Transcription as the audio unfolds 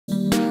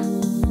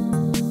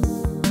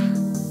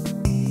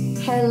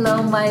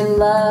Hello, my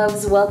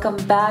loves. Welcome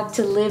back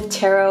to Live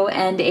Tarot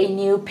and a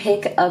new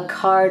pick a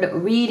card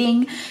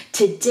reading.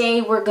 Today,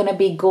 we're going to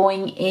be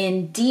going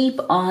in deep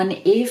on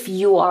if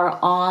you are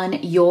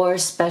on your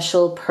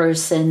special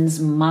person's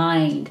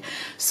mind.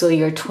 So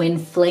your twin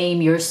flame,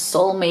 your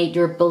soulmate,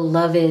 your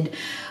beloved.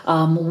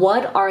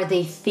 What are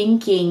they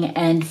thinking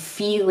and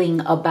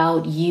feeling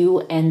about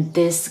you and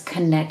this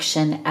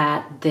connection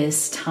at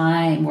this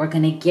time? We're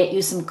going to get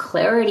you some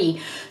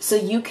clarity so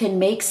you can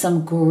make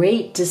some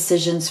great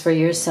decisions for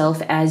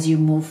yourself as you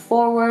move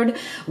forward,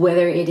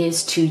 whether it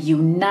is to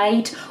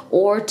unite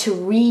or to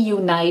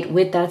reunite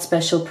with that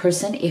special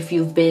person if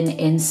you've been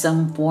in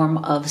some form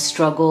of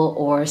struggle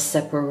or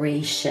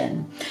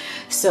separation.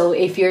 So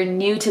if you're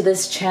new to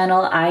this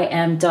channel, I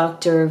am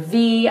Dr.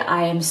 V.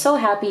 I am so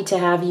happy to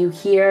have you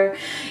here.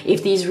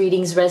 If these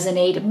readings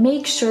resonate,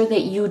 make sure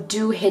that you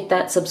do hit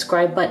that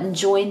subscribe button.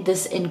 Join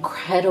this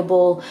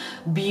incredible,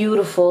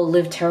 beautiful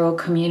Live Tarot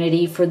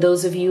community. For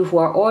those of you who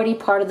are already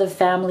part of the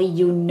family,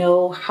 you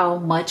know how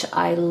much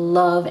I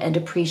love and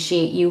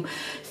appreciate you.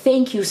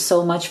 Thank you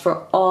so much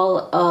for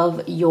all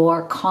of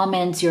your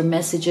comments, your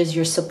messages,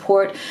 your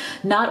support,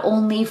 not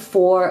only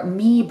for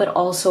me, but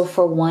also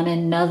for one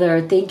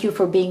another. Thank you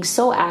for being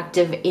so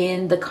active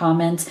in the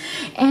comments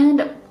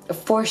and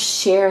for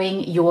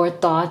sharing your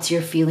thoughts,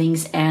 your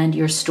feelings, and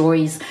your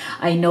stories.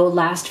 I know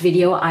last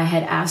video I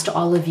had asked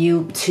all of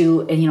you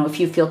to, if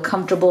you feel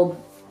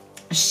comfortable,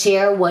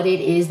 share what it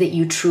is that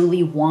you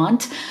truly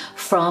want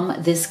from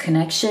this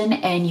connection,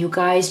 and you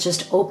guys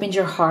just opened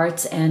your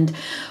hearts and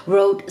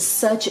wrote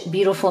such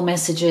beautiful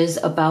messages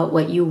about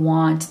what you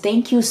want.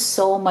 Thank you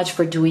so much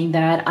for doing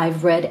that.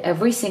 I've read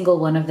every single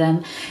one of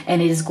them,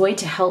 and it is going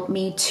to help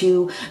me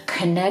to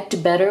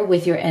connect better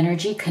with your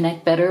energy,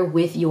 connect better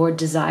with your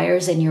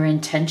desires and your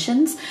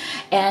intentions,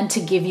 and to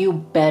give you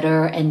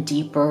better and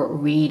deeper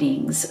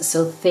readings.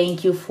 So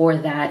thank you for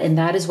that. And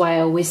that is why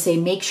I always say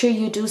make sure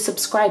you do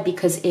subscribe,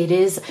 because it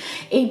is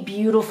a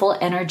beautiful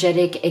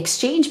energetic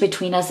exchange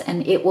between us,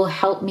 and it will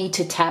help me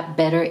to tap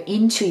better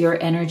into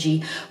your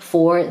energy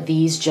for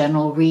these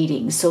general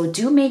readings. So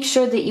do make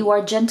sure that you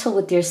are gentle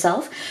with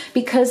yourself,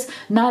 because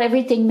not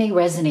everything may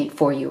resonate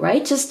for you,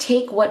 right? Just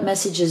take what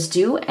messages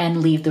do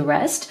and leave the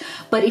rest.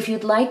 But if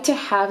you'd like to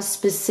have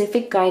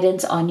specific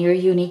guidance on your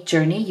unique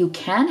journey, you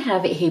can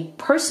have a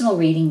personal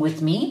reading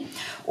with me,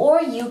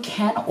 or you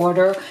can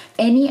order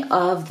any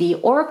of the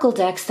oracle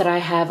decks that I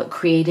have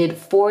created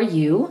for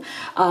you.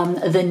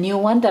 The new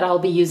one that I'll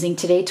be using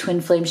today,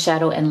 Twin Flame,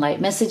 Shadow, and Light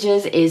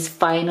Messages, is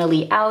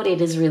finally out.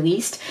 It is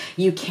released.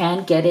 You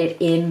can get it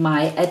in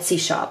my Etsy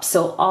shop.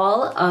 So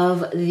all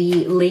of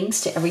the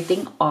links to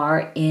everything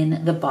are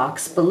in the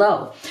box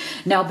below.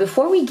 Now,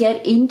 before we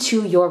get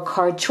into your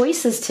card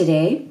choices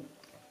today,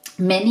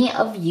 many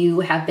of you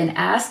have been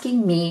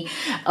asking me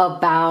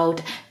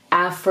about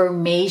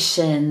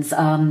affirmations.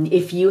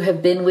 If you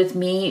have been with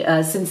me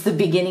since the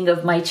beginning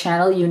of my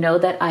channel, you know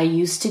that I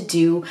used to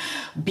do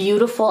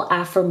beautiful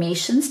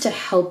affirmations to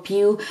help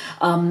you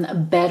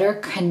better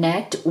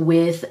connect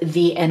with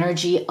the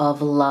energy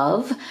of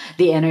love,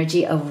 the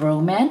energy of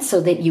romance, so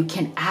that you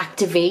can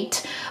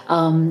activate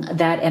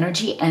that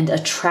energy and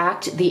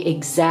attract the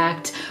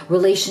exact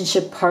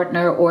relationship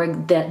partner or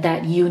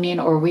that union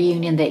or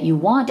reunion that you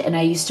want. And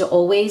I used to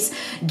always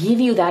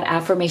give you that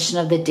affirmation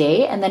of the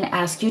day and then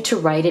ask you to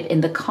write it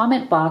in the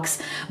comment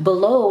box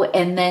below,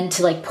 and then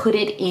to put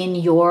it in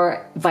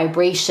your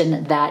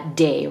vibration that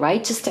day,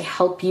 right? Just to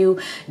help you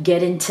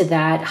get into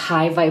that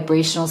high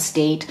vibrational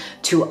state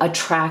to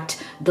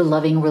attract the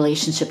loving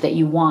relationship that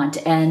you want.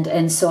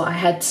 And so I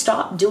had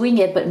stopped doing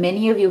it, but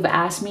many of you have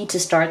asked me to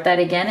start that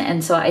again.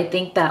 And so I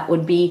think that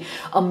would be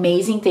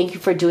amazing. Thank you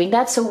for doing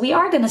that. So we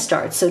are going to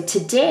start. So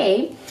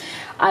today,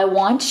 I'm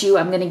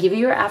going to give you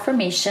your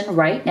affirmation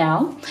right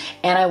now,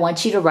 and I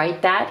want you to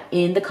write that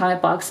in the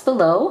comment box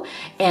below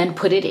and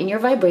put it in your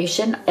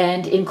vibration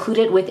and include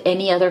it with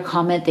any other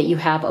comment that you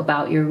have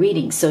about your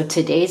reading. So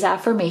today's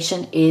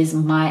affirmation is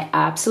my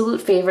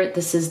absolute favorite.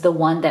 This is the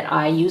one that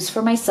I use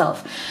for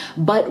myself.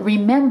 But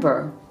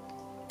remember,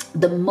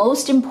 the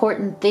most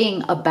important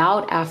thing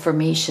about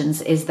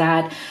affirmations is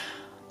that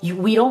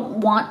we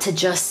don't want to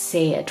just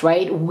say it,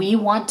 right? We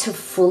want to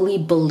fully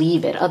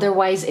believe it.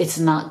 Otherwise, it's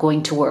not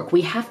going to work.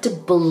 We have to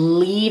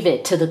believe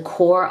it to the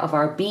core of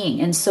our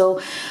being. And so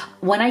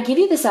when I give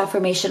you this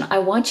affirmation, I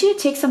want you to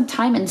take some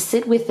time and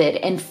sit with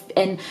it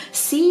and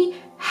see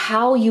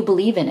how you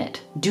believe in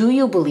it. Do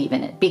you believe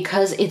in it?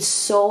 Because it's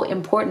so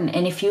important.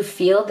 And if you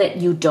feel that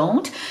you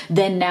don't,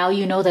 then now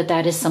you know that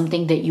that is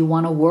something that you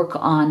want to work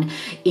on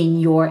in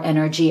your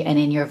energy and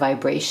in your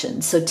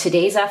vibration. So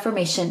today's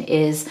affirmation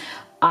is,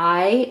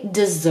 I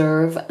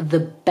deserve the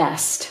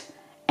best,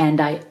 and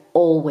I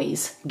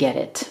always get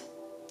it.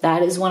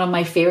 That is one of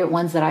my favorite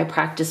ones that I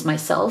practice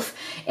myself,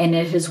 and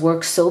it has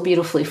worked so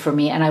beautifully for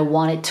me, and I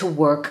want it to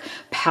work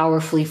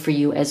powerfully for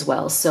you as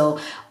well. So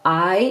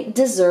I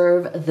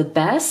deserve the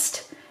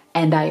best,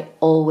 and I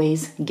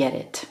always get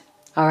it.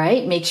 All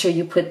right, make sure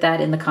you put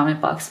that in the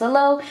comment box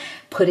below.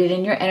 Put it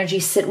in your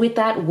energy, sit with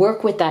that,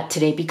 work with that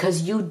today,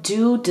 because you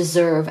do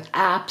deserve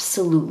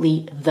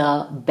absolutely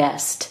the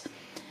best.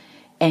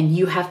 And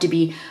you have to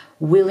be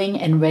willing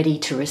and ready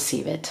to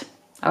receive it.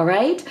 All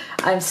right,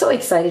 I'm so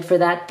excited for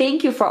that.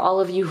 Thank you for all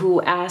of you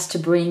who asked to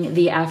bring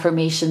the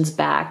affirmations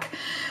back.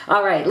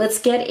 All right, let's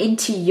get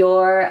into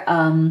your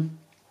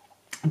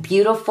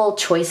beautiful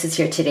choices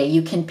here today.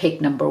 You can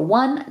pick number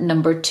 1,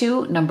 number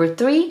 2, number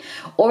 3,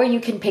 or you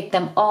can pick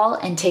them all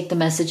and take the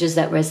messages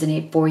that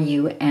resonate for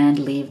you and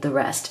leave the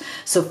rest.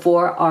 So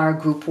for our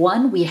group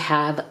 1, we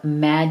have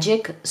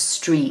Magic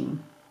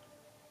Stream.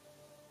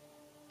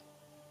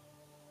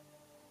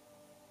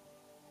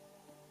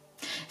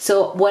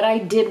 So what I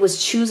did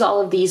was choose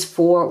all of these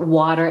for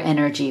water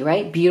energy,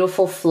 right?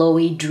 Beautiful,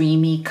 flowy,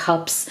 dreamy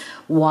cups,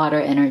 water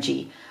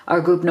energy.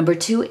 Our group number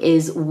 2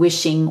 is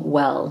Wishing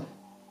Well.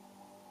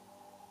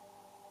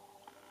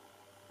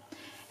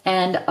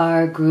 And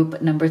our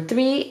group number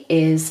 3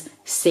 is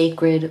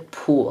Sacred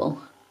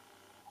Pool.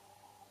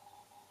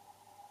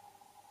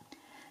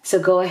 So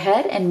go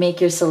ahead and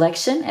make your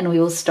selection, and we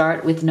will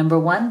start with number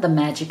 1, the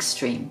Magic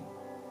Stream.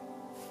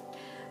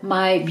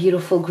 My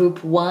beautiful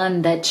group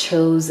 1 that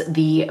chose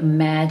the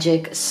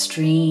Magic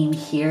Stream,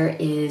 here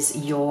is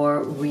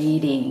your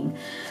reading.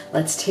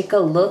 Let's take a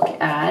look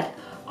at,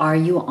 are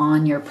you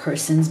on your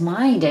person's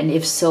mind? And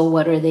if so,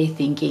 what are they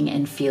thinking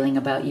and feeling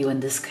about you in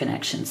this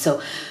connection?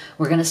 So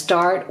we're going to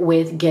start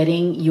with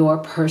getting your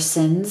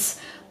person's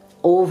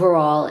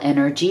overall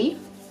energy.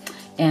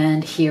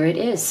 And here it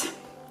is.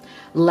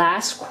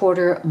 Last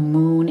quarter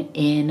moon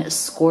in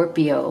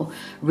Scorpio.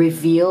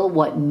 Reveal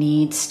what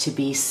needs to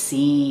be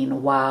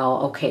seen. Wow.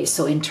 Okay.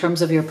 So in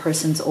terms of your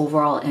person's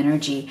overall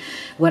energy,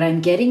 what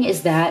I'm getting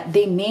is that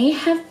they may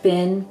have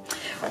been,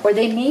 or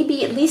they may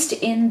be, at least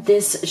in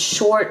this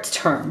short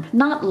term,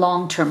 not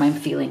long term, I'm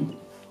feeling,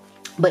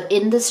 but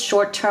in this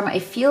short term, I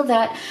feel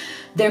that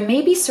there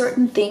may be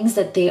certain things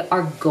that they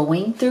are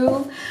going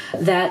through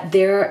that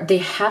they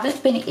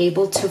haven't been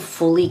able to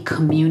fully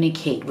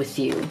communicate with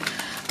you.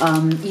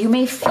 You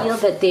may feel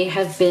that they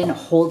have been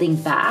holding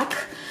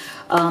back,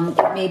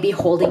 maybe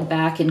holding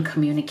back in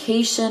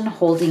communication,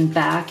 holding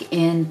back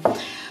in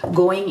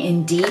going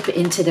in deep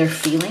into their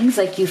feelings.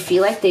 Like you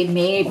feel like they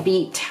may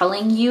be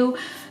telling you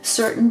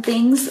certain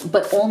things,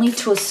 but only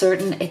to a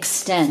certain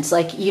extent.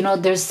 Like, you know,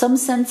 there's some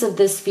sense of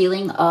this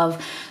feeling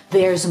of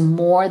there's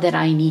more that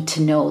I need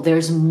to know.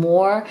 There's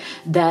more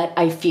that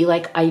I feel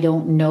like I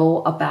don't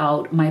know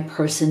about my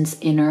person's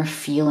inner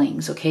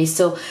feelings. Okay,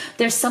 so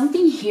there's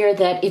something here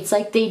that it's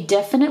like they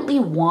definitely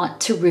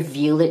want to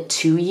reveal it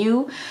to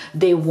you.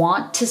 They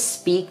want to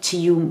speak to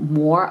you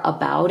more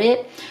about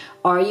it.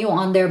 Are you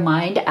on their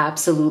mind?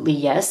 Absolutely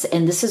yes.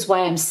 And this is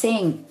why I'm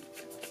saying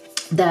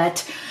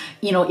that,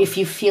 you know, if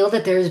you feel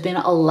that there's been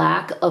a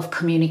lack of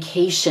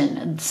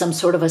communication, some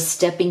sort of a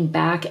stepping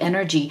back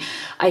energy,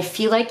 I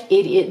feel like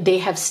they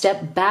have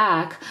stepped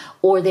back,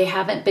 or they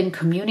haven't been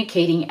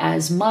communicating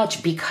as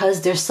much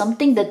because there's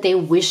something that they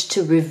wish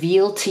to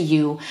reveal to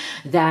you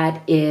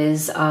that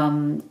is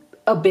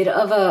a bit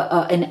of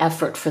an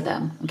effort for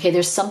them. Okay,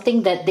 there's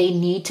something that they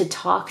need to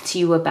talk to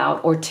you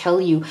about or tell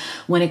you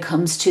when it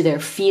comes to their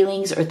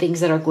feelings or things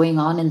that are going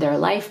on in their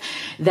life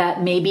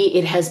that maybe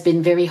it has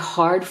been very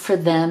hard for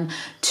them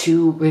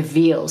to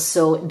reveal.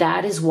 So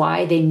that is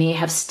why they may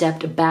have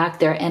stepped back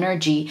their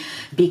energy,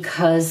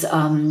 because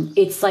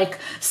it's like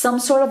some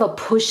sort of a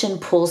push and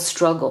pull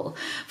struggle.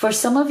 For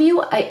some of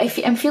you,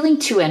 I'm feeling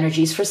two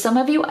energies. For some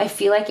of you, I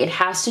feel like it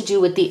has to do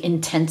with the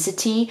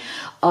intensity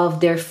of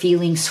their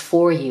feelings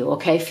for you.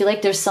 Okay, I feel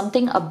like there's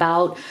something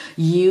about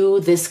you,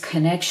 this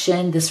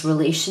connection, this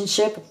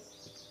relationship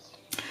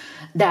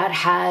that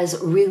has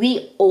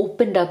really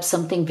opened up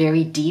something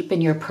very deep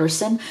in your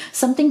person,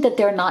 something that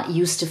they're not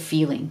used to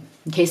feeling.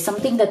 Okay,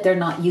 something that they're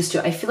not used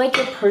to. I feel like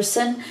your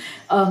person,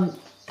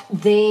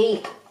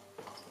 they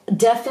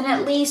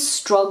definitely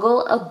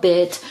struggle a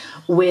bit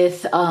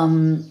with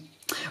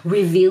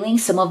revealing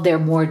some of their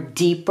more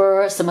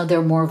deeper, some of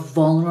their more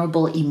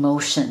vulnerable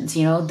emotions.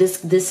 You know,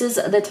 this is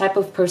the type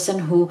of person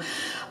who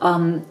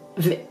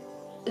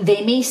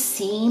they may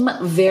seem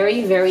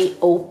very, very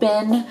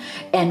open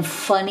and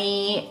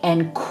funny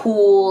and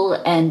cool,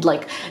 and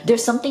like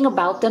there's something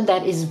about them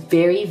that is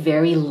very,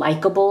 very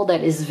likable,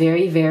 that is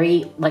very,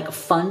 very like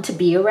fun to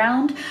be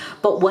around.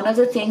 But one of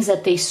the things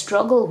that they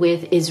struggle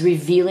with is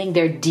revealing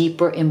their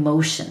deeper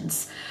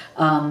emotions.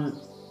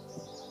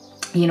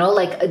 You know,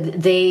 like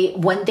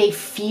when they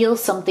feel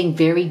something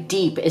very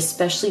deep,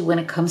 especially when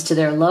it comes to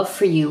their love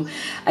for you,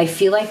 I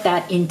feel like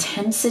that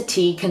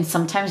intensity can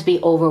sometimes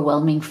be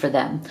overwhelming for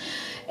them.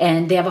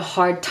 And they have a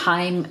hard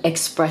time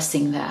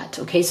expressing that.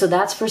 Okay, so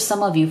that's for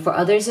some of you. For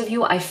others of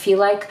you, I feel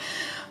like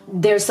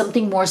there's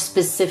something more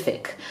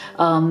specific.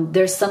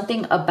 There's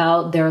something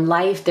about their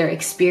life, their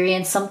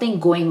experience, something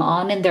going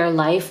on in their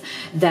life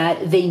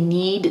that they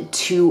need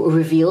to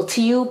reveal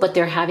to you, but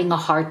they're having a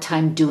hard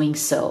time doing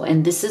so.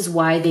 And this is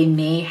why they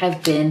may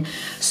have been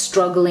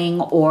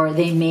struggling, or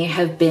they may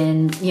have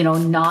been,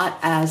 not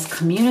as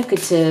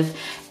communicative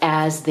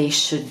as they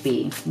should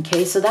be.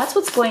 Okay, so that's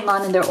what's going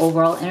on in their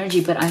overall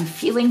energy. But I'm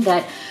feeling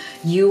that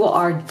you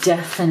are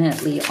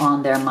definitely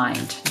on their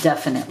mind.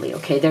 Definitely.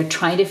 Okay. They're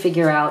trying to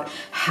figure out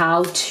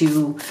how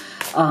to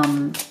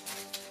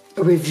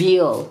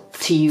reveal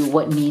to you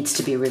what needs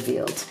to be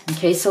revealed.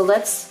 Okay. So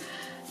let's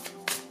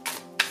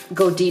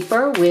go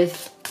deeper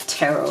with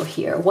tarot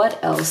here.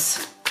 What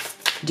else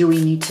do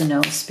we need to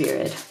know,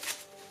 Spirit,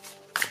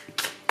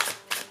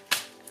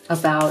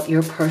 about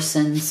your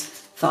person's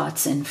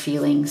thoughts and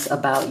feelings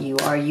about you?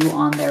 Are you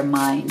on their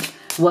mind?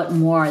 What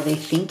more are they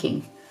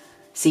thinking?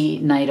 See,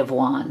 Knight of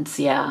Wands,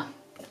 yeah.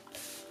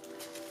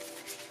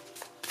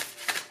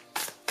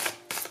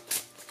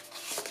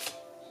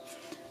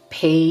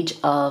 Page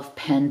of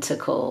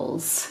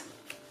Pentacles.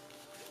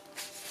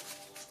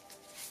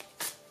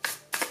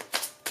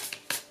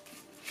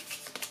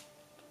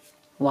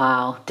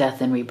 Wow, death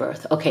and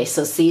rebirth. Okay,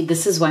 so see,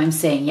 this is why I'm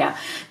saying, yeah,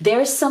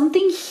 there's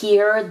something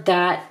here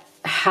that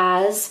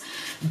has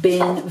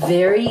been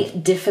very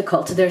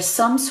difficult. There's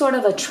some sort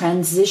of a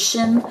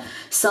transition,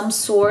 some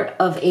sort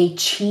of a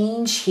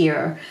change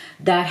here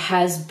that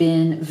has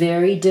been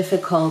very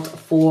difficult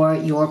for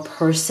your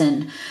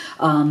person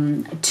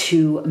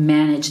to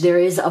manage. There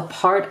is a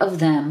part of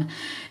them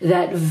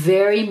that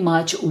very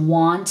much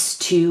wants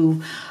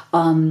to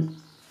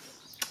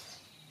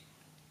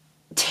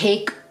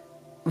take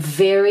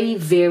very,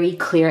 very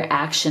clear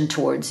action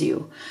towards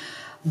you.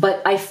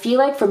 But I feel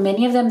like for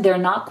many of them, they're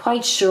not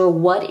quite sure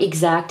what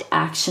exact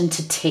action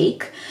to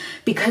take,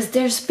 because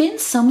there's been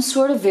some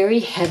sort of very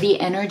heavy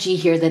energy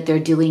here that they're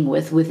dealing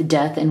with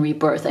death and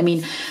rebirth. I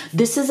mean,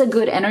 this is a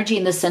good energy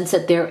in the sense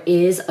that there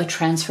is a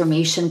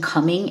transformation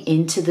coming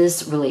into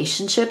this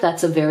relationship.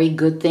 That's a very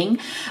good thing.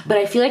 But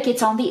I feel like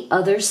it's on the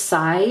other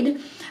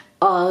side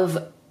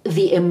of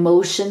the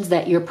emotions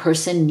that your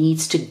person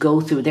needs to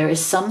go through. There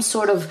is some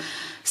sort of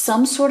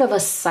a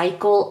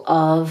cycle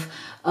of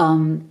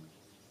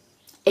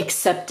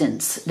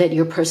acceptance that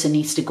your person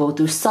needs to go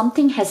through.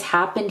 Something has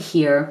happened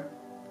here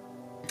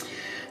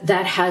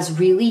that has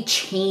really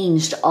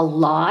changed a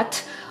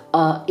lot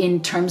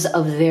in terms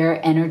of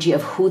their energy,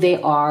 of who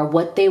they are,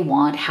 what they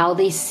want, how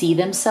they see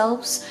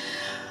themselves.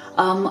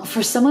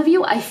 For some of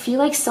you, I feel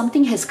like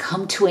something has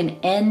come to an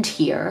end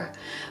here,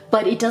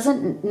 but it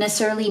doesn't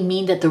necessarily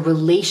mean that the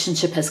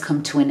relationship has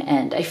come to an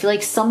end. I feel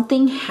like some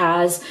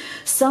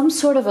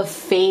sort of a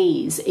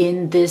phase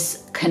in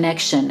this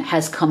connection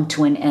has come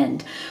to an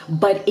end,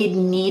 but it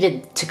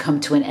needed to come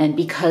to an end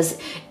because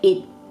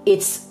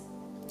it's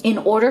in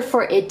order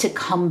for it to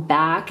come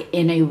back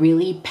in a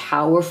really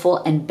powerful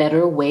and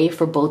better way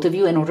for both of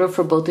you, in order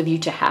for both of you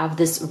to have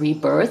this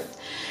rebirth,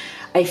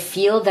 I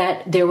feel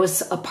that there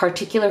was a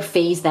particular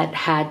phase that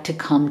had to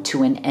come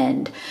to an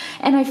end.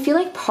 And I feel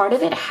like part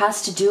of it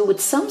has to do with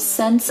some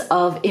sense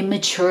of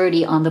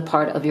immaturity on the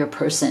part of your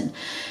person.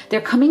 They're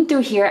coming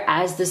through here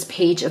as this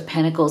Page of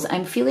Pentacles.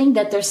 I'm feeling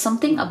that there's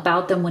something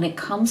about them when it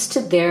comes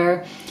to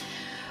their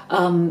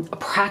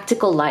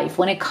practical life,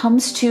 when it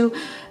comes to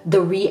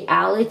the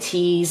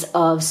realities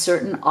of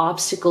certain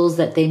obstacles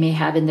that they may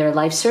have in their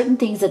life, certain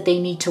things that they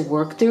need to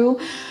work through.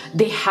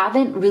 They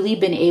haven't really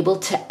been able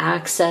to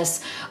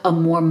access a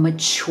more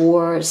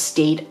mature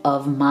state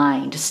of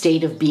mind,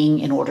 state of being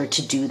in order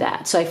to do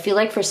that. So I feel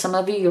like for some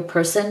of you, your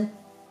person,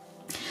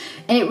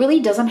 and it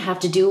really doesn't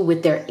have to do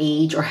with their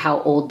age or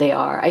how old they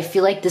are. I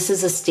feel like this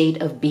is a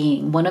state of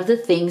being. One of the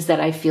things that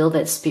I feel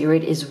that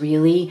Spirit is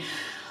really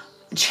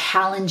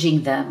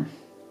challenging them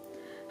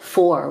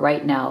for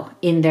right now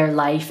in their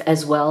life,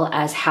 as well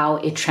as how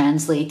it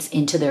translates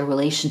into their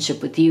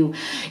relationship with you,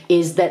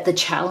 is that the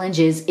challenge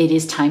is it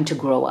is time to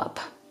grow up.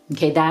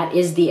 Okay, that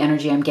is the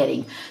energy I'm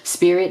getting.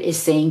 Spirit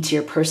is saying to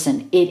your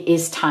person, it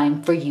is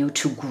time for you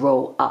to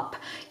grow up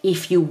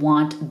if you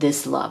want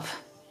this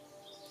love.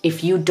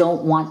 If you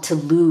don't want to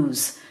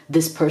lose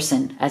this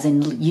person, as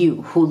in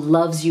you, who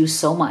loves you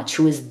so much,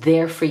 who is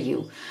there for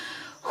you,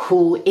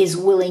 who is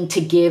willing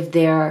to give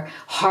their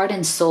heart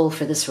and soul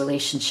for this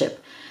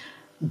relationship,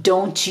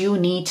 don't you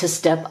need to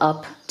step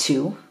up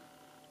too?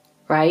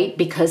 Right?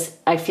 Because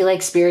I feel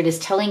like Spirit is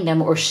telling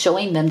them or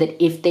showing them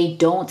that if they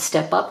don't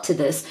step up to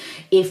this,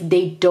 if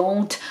they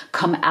don't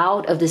come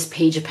out of this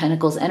Page of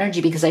Pentacles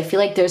energy, because I feel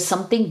like there's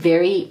something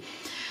very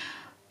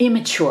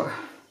immature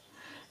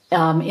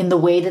in the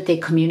way that they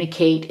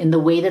communicate, in the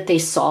way that they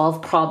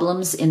solve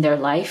problems in their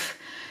life.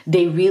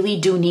 They really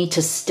do need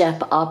to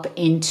step up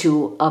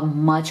into a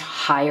much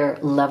higher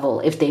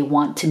level if they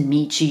want to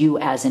meet you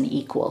as an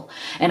equal.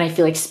 And I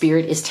feel like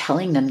Spirit is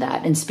telling them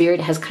that. And Spirit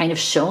has kind of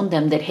shown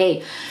them that,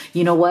 hey,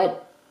 you know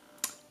what?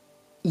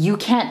 You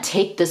can't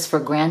take this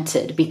for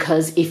granted,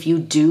 because if you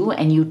do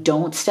and you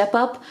don't step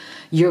up,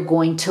 you're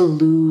going to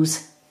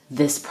lose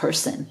this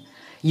person.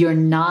 You're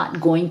not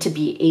going to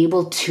be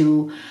able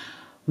to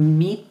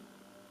meet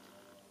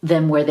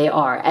them where they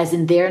are, as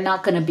in they're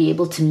not going to be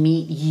able to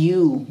meet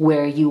you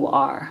where you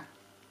are,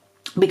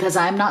 because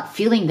I'm not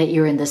feeling that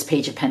you're in this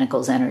Page of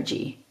Pentacles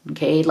energy.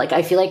 Okay, like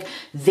I feel like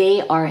they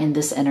are in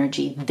this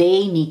energy.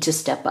 They need to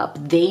step up.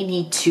 They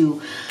need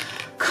to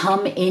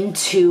come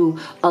into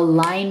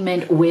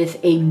alignment with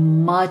a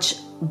much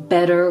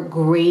better,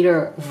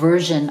 greater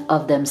version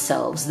of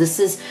themselves.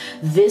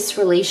 This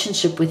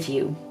relationship with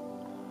you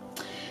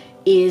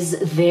is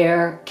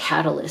their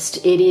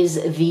catalyst. It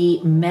is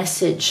the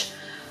message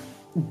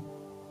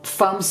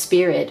from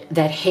Spirit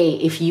that, hey,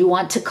 if you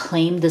want to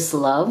claim this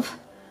love,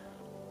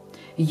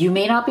 you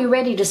may not be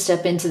ready to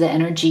step into the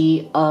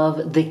energy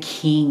of the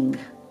king.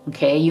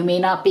 Okay, you may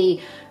not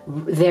be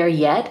there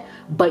yet,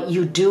 but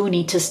you do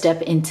need to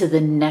step into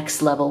the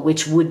next level,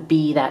 which would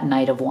be that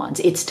Knight of Wands.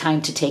 It's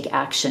time to take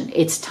action.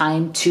 It's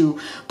time to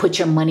put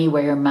your money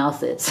where your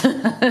mouth is.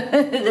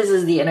 This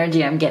is the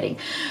energy I'm getting.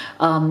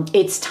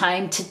 It's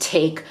time to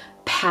take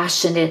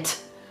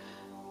passionate,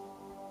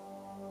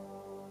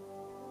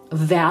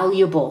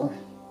 valuable,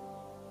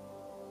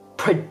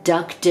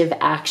 productive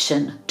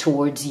action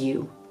towards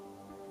you.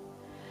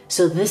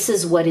 So this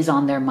is what is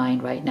on their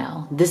mind right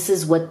now. This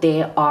is what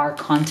they are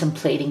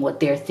contemplating, what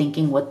they're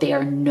thinking, what they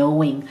are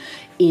knowing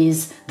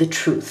is the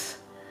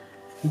truth.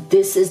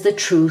 This is the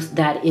truth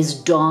that is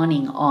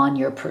dawning on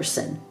your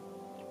person.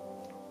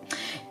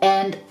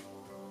 And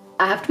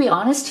I have to be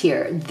honest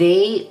here,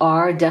 they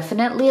are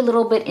definitely a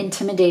little bit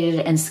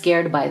intimidated and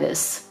scared by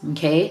this,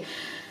 okay?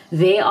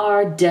 They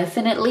are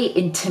definitely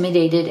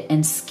intimidated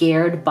and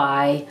scared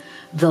by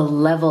the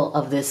level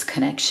of this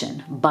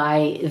connection,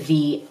 by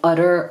the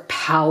utter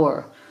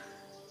power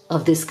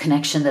of this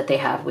connection that they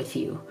have with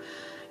you.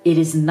 It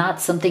is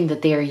not something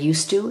that they are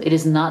used to. It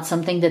is not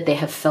something that they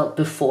have felt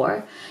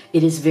before.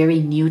 It is very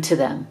new to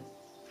them.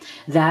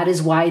 That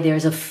is why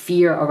there's a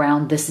fear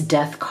around this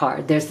death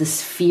card. There's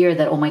this fear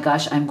that, oh my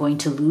gosh, I'm going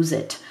to lose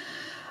it.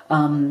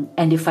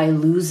 And if I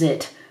lose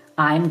it,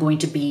 I'm going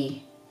to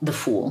be the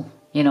fool.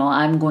 You know,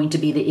 I'm going to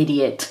be the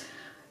idiot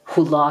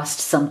who lost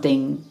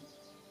something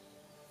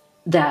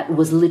that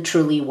was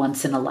literally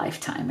once in a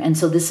lifetime. And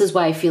so this is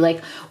why I feel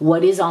like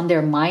what is on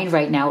their mind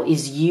right now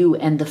is you,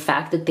 and the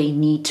fact that they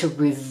need to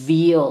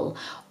reveal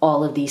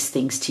all of these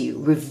things to you.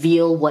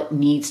 Reveal what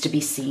needs to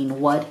be seen,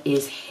 what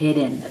is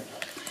hidden.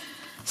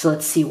 So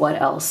let's see what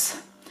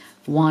else.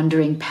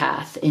 Wandering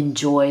path,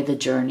 enjoy the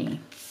journey.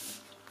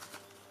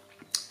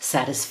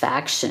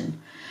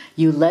 Satisfaction.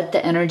 You let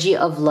the energy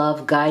of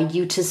love guide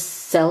you to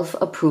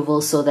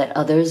self-approval so that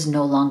others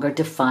no longer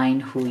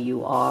define who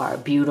you are.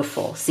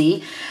 Beautiful.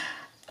 See,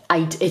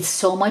 it's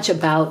so much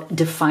about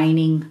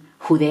defining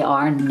who they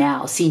are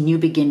now. See, new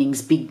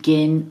beginnings,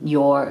 begin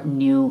your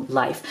new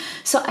life.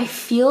 So I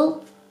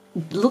feel,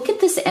 look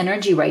at this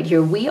energy right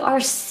here. We are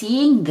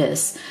seeing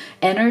this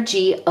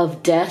energy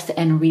of death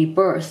and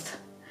rebirth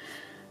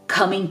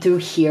coming through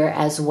here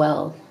as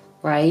well,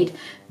 right?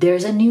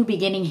 There's a new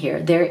beginning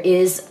here. There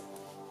is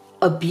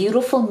a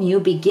beautiful new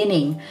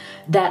beginning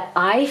that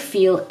I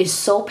feel is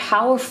so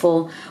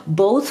powerful,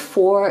 both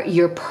for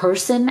your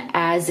person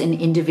as an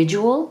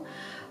individual,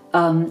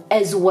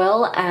 as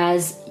well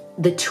as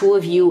the two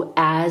of you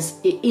as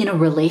in a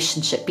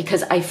relationship.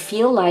 Because I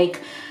feel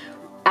like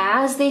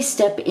as they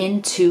step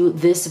into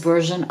this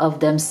version of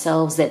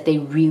themselves that they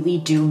really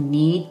do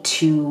need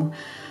to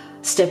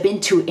step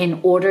into in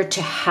order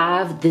to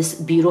have this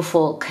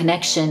beautiful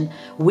connection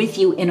with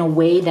you in a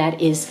way that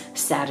is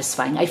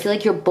satisfying. I feel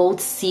like you're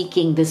both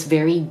seeking this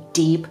very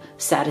deep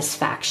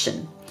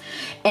satisfaction,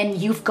 and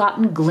you've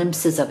gotten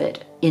glimpses of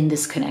it in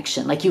this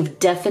connection. Like, you've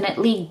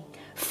definitely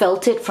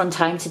felt it from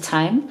time to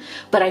time,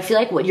 but I feel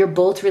like what you're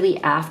both really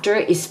after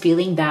is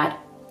feeling that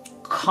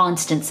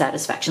constant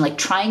satisfaction, like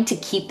trying to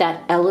keep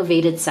that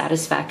elevated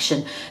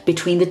satisfaction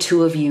between the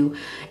two of you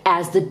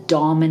as the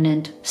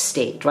dominant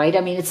state, right?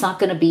 I mean, it's not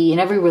going to be in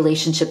every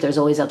relationship. There's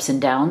always ups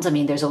and downs. I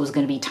mean, there's always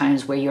going to be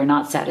times where you're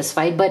not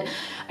satisfied, but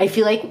I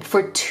feel like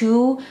for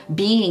two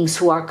beings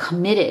who are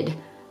committed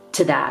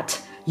to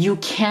that, you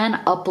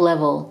can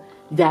up-level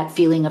that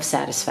feeling of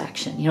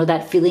satisfaction, you know,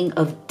 that feeling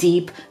of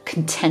deep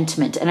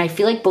contentment. And I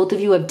feel like both of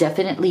you have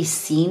definitely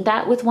seen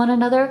that with one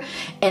another.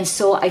 And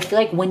so I feel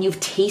like when you've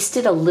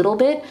tasted a little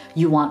bit,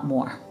 you want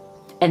more.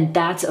 And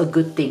that's a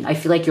good thing. I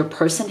feel like your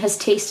person has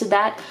tasted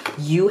that.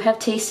 You have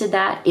tasted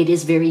that. It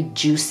is very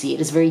juicy. It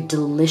is very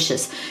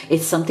delicious.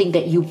 It's something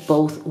that you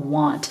both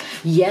want.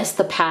 Yes,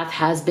 the path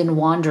has been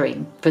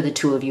wandering for the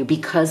two of you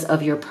because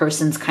of your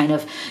person's kind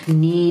of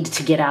need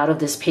to get out of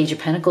this Page of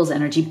Pentacles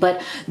energy.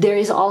 But there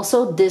is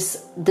also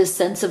this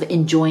sense of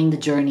enjoying the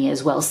journey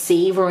as well,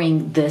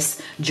 savoring this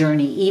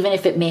journey. Even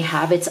if it may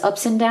have its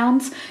ups and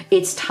downs,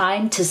 it's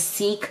time to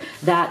seek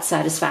that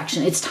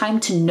satisfaction. It's time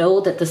to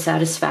know that the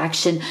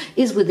satisfaction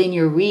is within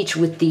your reach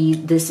with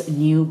this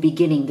new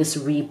beginning, this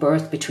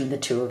rebirth between the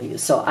two of you.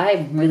 So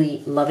I'm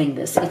really loving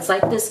this. It's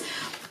like this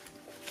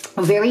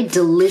very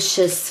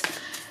delicious,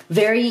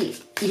 very,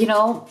 you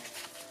know,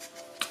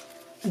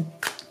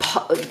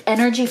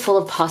 energy full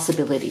of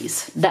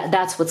possibilities.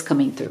 That's what's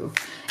coming through.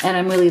 And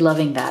I'm really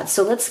loving that.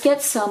 So let's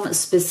get some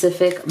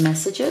specific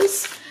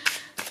messages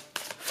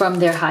from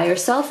their higher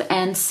self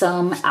and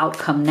some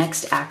outcome,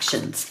 next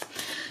actions.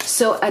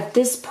 So at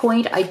this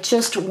point, I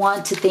just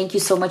want to thank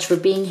you so much for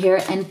being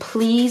here. And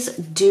please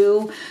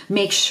do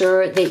make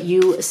sure that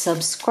you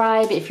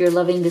subscribe if you're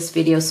loving this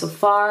video so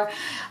far.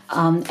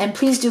 And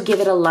please do give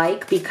it a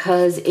like,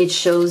 because it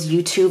shows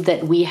YouTube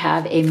that we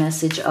have a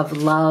message of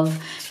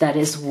love that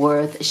is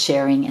worth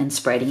sharing and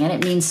spreading. And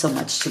it means so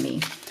much to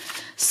me.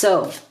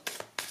 So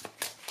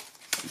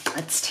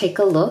let's take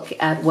a look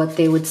at what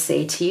they would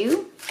say to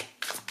you.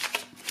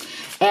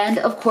 And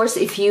of course,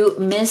 if you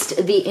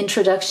missed the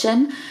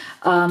introduction,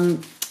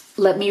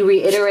 let me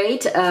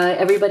reiterate,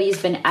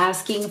 everybody's been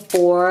asking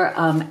for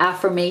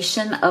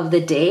affirmation of the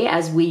day,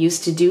 as we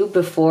used to do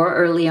before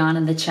early on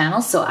in the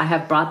channel. So I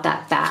have brought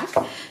that back.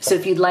 So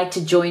if you'd like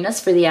to join us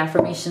for the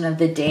affirmation of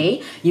the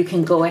day, you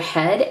can go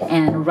ahead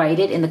and write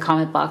it in the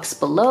comment box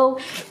below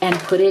and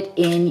put it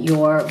in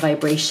your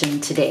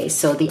vibration today.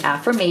 So the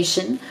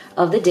affirmation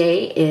of the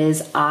day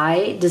is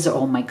I deserve,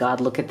 oh my God,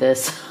 look at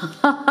this.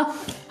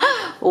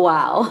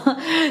 Wow.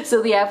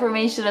 So the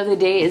affirmation of the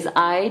day is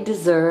I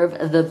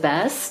deserve the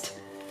best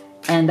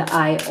and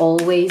I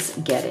always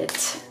get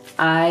it.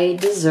 I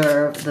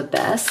deserve the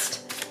best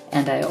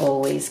and I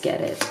always get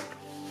it.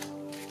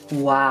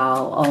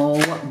 Wow.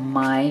 Oh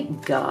my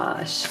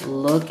gosh.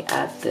 Look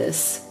at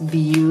this.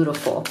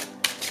 Beautiful.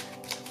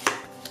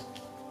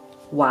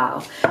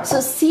 Wow. So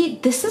see,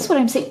 this is what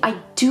I'm saying.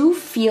 I do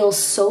feel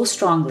so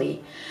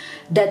strongly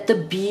that the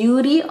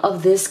beauty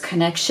of this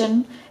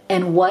connection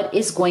and what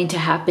is going to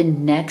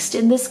happen next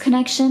in this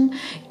connection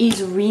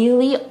is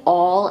really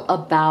all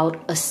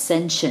about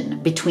ascension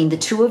between the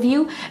two of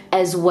you,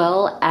 as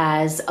well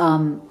as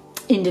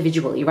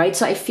individually, right?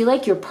 So I feel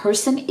like your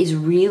person is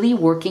really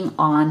working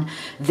on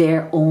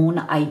their own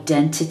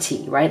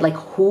identity, right? Like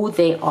who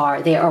they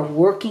are. They are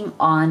working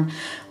on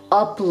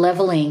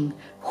up-leveling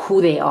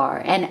who they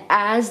are. And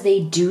as they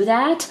do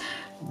that,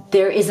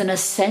 there is an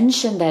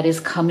ascension that is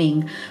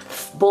coming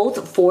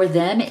both for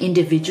them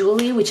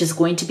individually, which is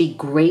going to be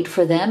great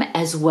for them,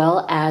 as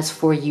well as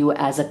for you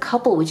as a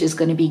couple, which is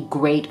going to be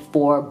great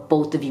for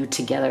both of you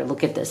together.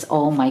 Look at this.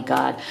 Oh my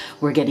God,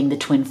 we're getting the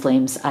twin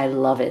flames. I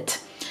love it.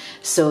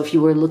 So if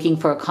you were looking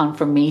for a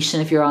confirmation,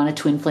 if you're on a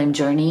twin flame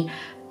journey,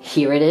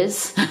 here it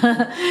is.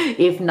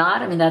 If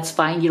not, I mean, that's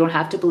fine. You don't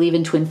have to believe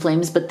in twin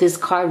flames, but this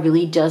card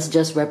really does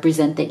just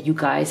represent that you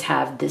guys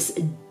have this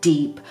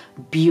deep,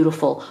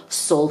 beautiful,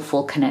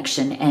 soulful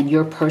connection, and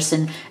your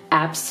person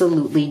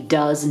absolutely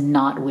does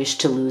not wish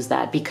to lose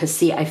that. Because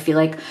see, I feel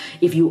like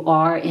if you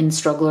are in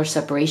struggle or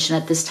separation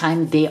at this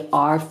time, they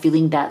are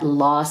feeling that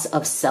loss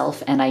of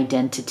self and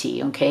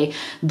identity. Okay.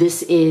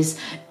 This is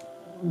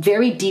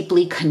very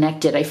deeply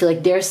connected. I feel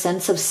like their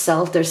sense of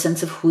self, their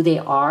sense of who they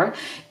are,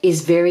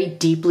 is very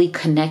deeply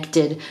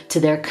connected to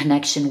their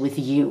connection with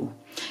you.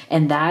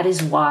 And that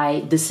is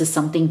why this is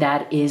something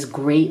that is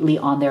greatly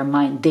on their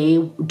mind. They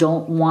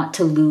don't want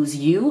to lose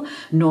you,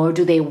 nor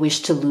do they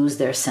wish to lose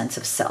their sense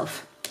of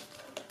self.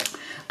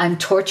 I'm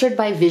tortured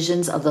by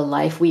visions of the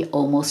life we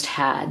almost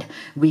had.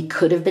 We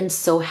could have been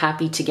so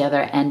happy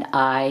together and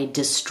I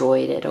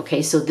destroyed it.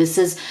 Okay, so this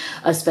is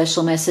a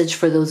special message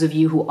for those of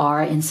you who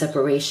are in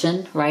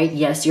separation, right?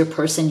 Yes, your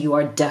person, you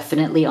are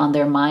definitely on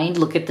their mind.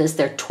 Look at this.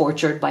 They're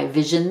tortured by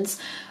visions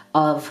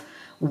of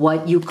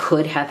what you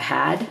could have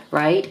had,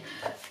 right?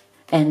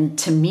 And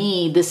to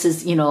me, this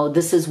is, you know,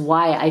 this is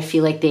why I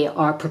feel like they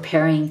are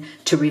preparing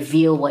to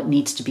reveal what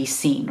needs to be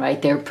seen,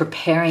 right? They're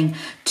preparing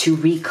to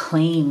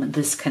reclaim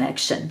this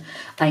connection.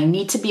 I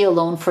need to be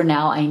alone for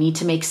now. I need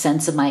to make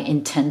sense of my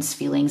intense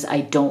feelings.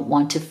 I don't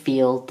want to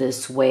feel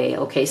this way.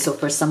 Okay, so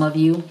for some of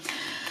you,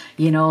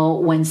 you know,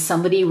 when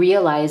somebody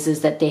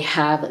realizes that they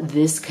have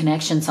this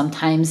connection,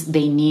 sometimes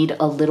they need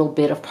a little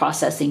bit of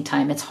processing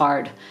time. It's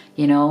hard,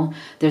 you know,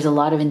 there's a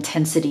lot of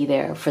intensity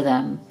there for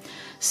them.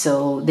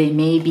 So they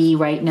may be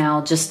right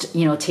now just,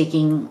 you know,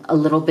 taking a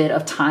little bit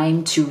of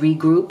time to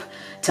regroup,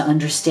 to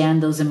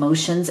understand those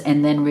emotions,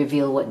 and then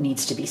reveal what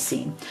needs to be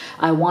seen.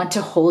 I want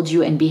to hold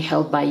you and be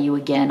held by you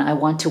again. I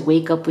want to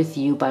wake up with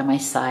you by my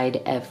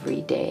side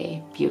every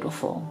day.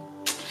 Beautiful.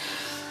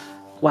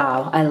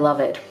 Wow, I love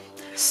it.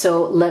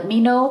 So let me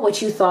know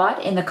what you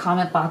thought in the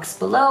comment box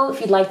below. If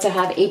you'd like to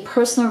have a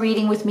personal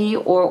reading with me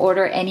or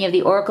order any of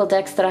the oracle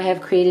decks that I have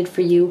created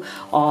for you,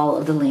 all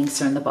of the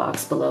links are in the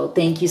box below.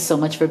 Thank you so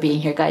much for being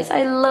here, guys.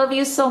 I love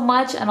you so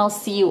much, and I'll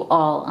see you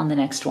all on the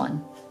next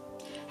one.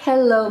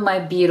 Hello, my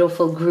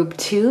beautiful group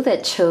 2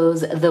 that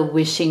chose the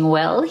wishing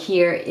well.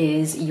 Here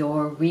is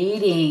your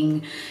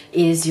reading.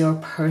 Is your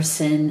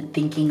person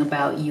thinking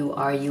about you?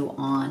 Are you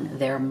on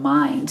their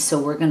mind? So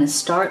we're going to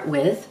start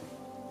with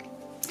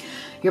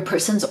your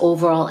person's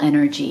overall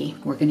energy.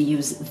 We're going to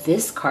use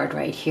this card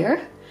right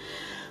here.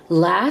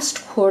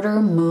 Last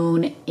quarter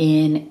moon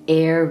in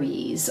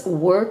Aries.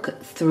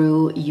 Work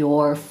through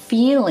your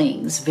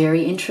feelings.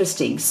 Very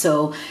interesting.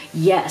 So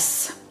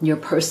yes, your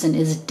person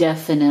is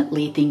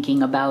definitely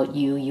thinking about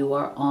you. You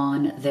are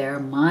on their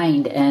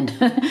mind. And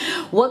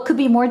what could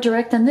be more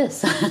direct than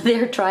this?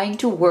 They're trying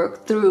to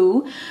work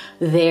through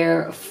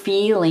their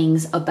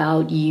feelings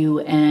about you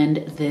and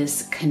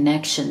this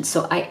connection.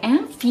 So I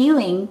am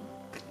feeling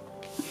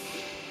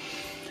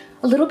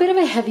a little bit of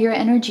a heavier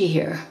energy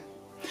here.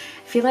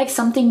 I feel like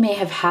something may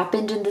have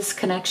happened in this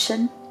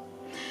connection.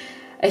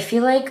 I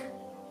feel like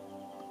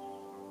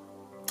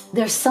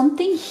there's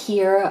something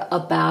here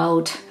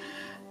about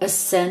a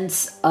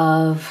sense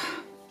of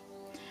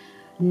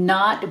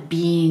not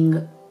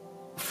being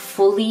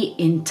fully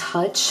in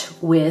touch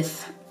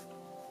with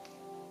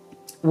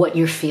what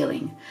you're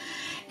feeling.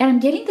 And I'm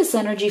getting this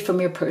energy from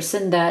your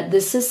person that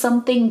this is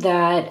something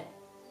that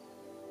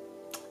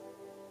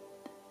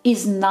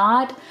is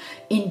not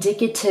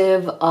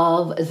indicative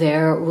of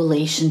their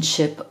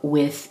relationship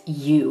with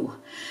you.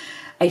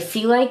 I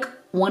feel like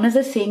one of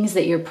the things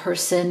that your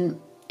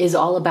person is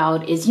all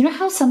about is, you know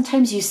how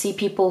sometimes you see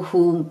people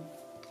who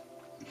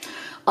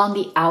on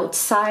the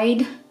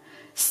outside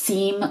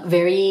seem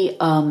very,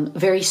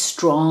 very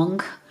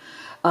strong.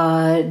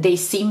 They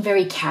seem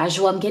very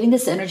casual. I'm getting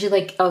this energy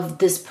like of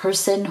this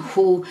person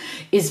who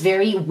is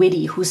very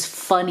witty, who's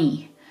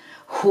funny,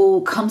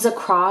 who comes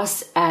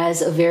across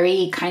as a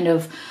very kind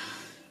of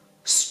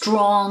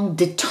strong,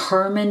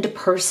 determined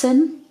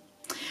person.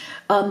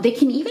 They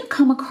can even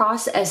come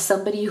across as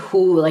somebody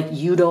who like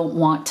you don't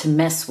want to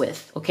mess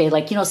with. Okay.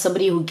 Like, you know,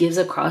 somebody who gives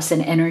across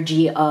an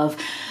energy of,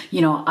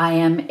 you know, I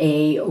am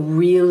a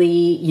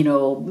really, you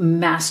know,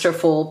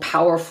 masterful,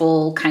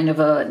 powerful kind of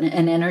an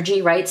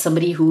energy, right?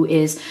 Somebody who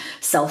is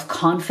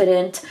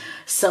self-confident,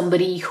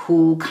 somebody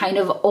who kind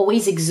of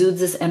always exudes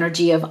this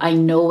energy of, I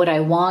know what I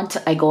want.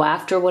 I go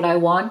after what I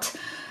want.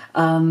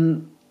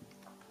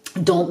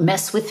 Don't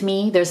mess with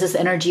me. There's this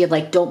energy of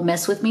like, don't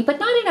mess with me, but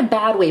not in a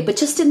bad way, but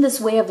just in this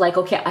way of like,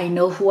 okay, I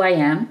know who I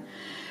am.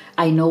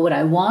 I know what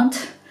I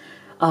want.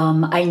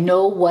 I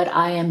know what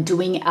I am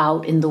doing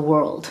out in the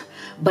world.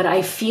 But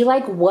I feel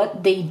like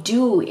what they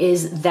do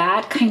is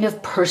that kind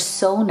of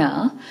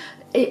persona.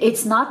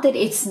 It's not that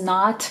it's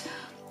not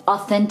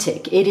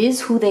authentic. It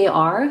is who they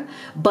are.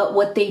 But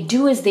what they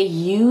do is they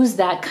use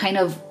that kind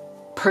of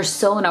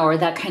persona or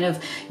that kind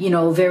of, you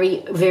know,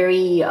 very,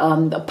 very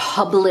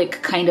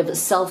public kind of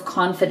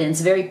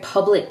self-confidence, very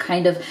public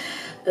kind of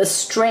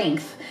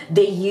strength.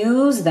 They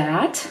use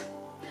that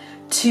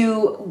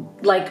to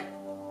like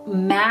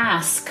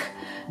mask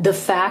the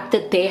fact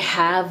that they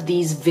have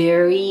these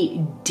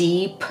very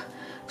deep,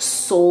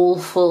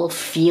 soulful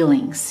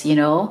feelings, you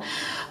know,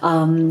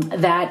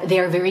 that they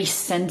are very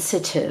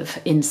sensitive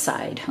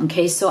inside.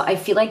 Okay. So I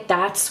feel like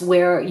that's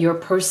where your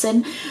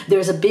person,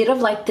 there's a bit of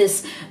like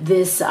this,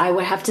 I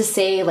would have to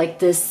say like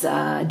this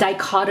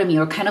dichotomy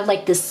or kind of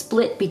like this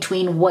split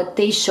between what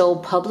they show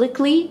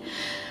publicly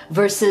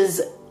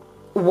versus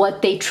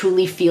what they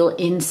truly feel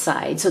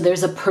inside. So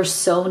there's a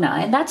persona,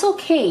 and that's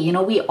okay. You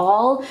know, we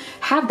all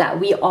have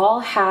that. We all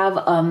have,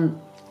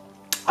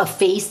 a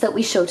face that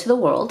we show to the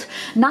world.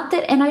 Not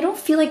that, and I don't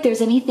feel like there's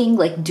anything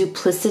like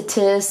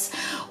duplicitous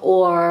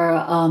or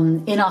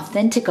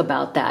inauthentic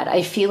about that.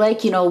 I feel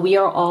like, you know, we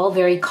are all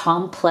very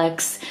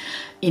complex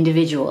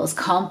individuals,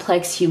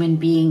 complex human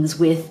beings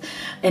with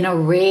an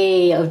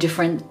array of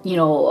different, you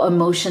know,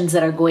 emotions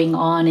that are going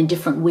on and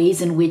different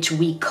ways in which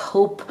we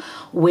cope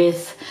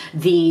with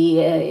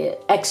the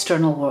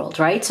external world,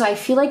 right? So I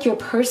feel like your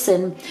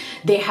person,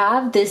 they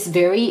have this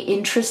very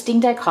interesting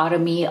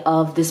dichotomy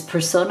of this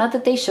persona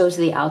that they show to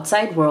the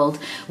outside world,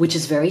 which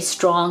is very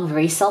strong,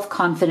 very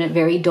self-confident,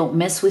 very don't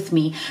mess with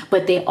me,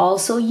 but they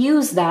also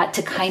use that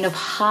to kind of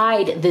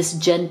hide this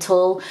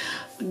gentle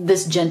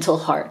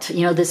heart,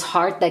 you know, this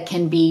heart that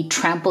can be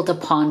trampled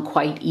upon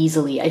quite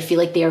easily. I feel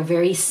like they are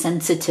very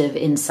sensitive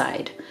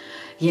inside.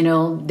 You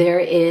know, there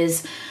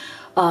is,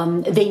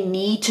 they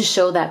need to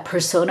show that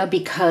persona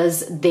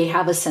because they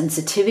have a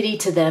sensitivity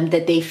to them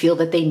that they feel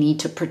that they need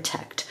to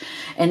protect.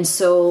 And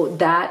so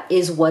that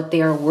is what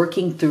they are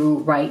working through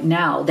right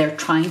now. They're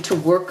trying to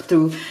work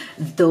through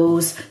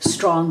those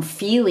strong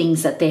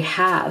feelings that they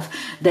have,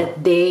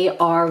 that they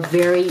are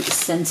very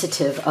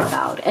sensitive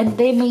about. And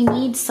they may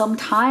need some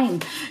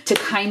time to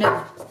kind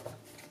of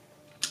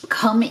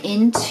come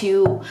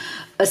into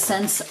a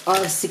sense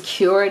of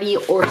security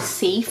or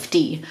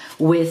safety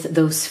with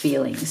those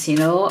feelings. You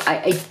know,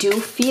 I do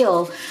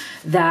feel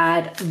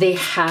that they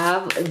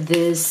have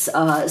this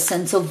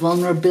sense of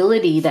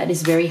vulnerability that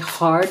is very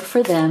hard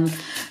for them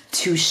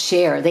to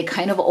share. They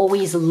kind of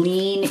always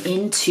lean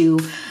into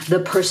the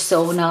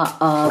persona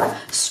of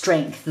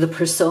strength, the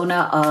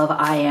persona of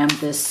I am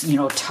this, you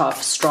know,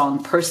 tough,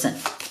 strong person.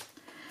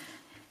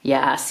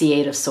 Yeah, see,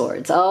 Eight of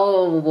Swords.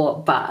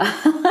 Oh,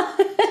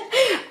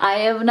 I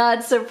am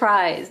not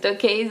surprised,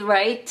 okay,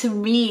 right? To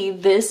me,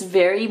 this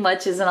very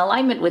much is in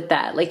alignment with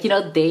that. Like, you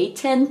know, they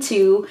tend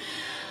to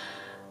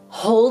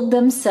hold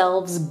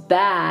themselves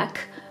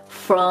back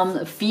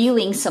from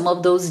feeling some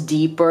of those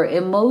deeper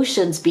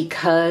emotions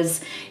because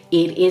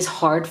it is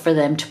hard for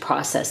them to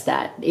process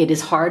that. It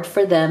is hard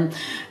for them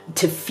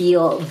to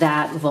feel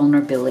that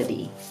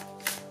vulnerability.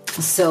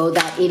 So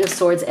that Eight of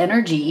Swords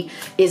energy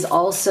is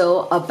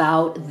also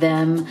about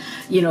them,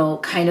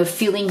 kind of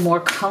feeling more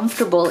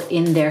comfortable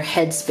in their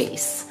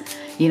headspace.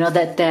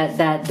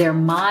 That their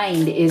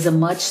mind is a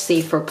much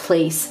safer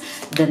place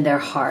than their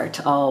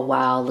heart. Oh,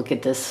 wow. Look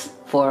at this.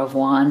 Four of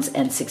Wands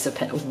and Six of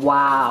Pentacles.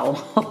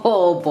 Wow.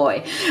 Oh,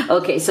 boy.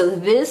 Okay, so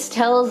this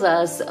tells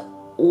us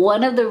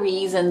one of the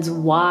reasons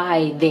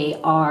why they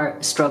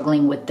are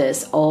struggling with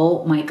this.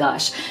 Oh, my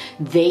gosh.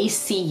 They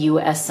see you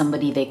as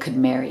somebody they could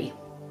marry,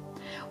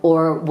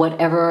 or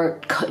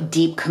whatever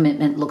deep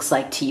commitment looks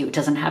like to you. It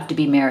doesn't have to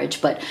be marriage,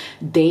 but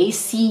they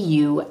see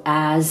you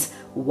as,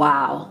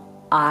 wow,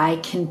 I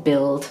can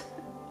build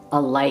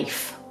a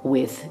life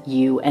with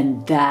you.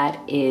 And that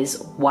is,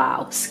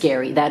 wow,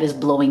 scary. That is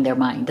blowing their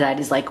mind. That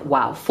is like,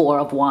 wow, Four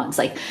of Wands.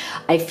 Like,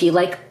 I feel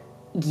like,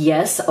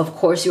 yes, of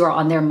course you are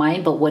on their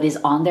mind, but what is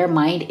on their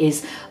mind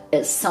is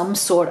some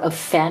sort of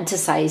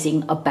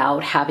fantasizing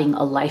about having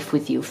a life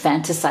with you,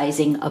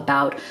 fantasizing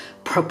about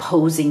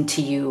proposing to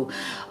you,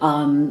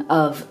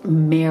 of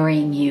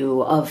marrying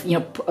you, of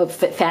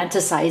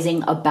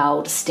fantasizing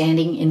about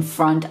standing in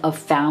front of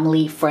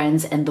family,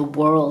 friends, and the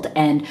world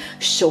and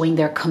showing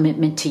their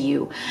commitment to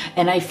you.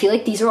 And I feel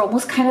like these are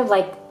almost kind of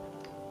like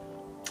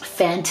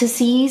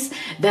fantasies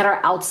that are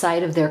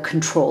outside of their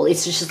control.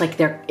 It's just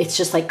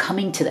like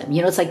coming to them.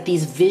 It's like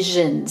these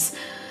visions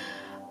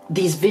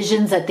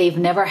that they've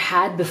never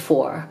had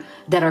before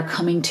that are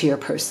coming to your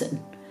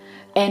person.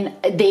 And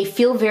they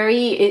feel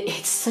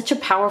it's such a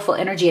powerful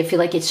energy. I feel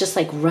like it's just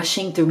like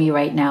rushing through me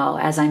right now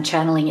as I'm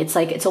channeling.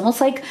 It's almost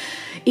like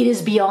it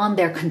is beyond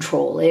their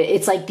control.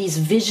 It's like these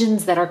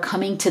visions that are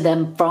coming to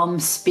them from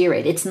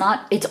spirit.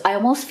 I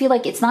almost feel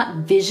like it's not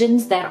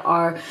visions that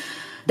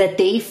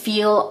they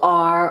feel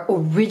are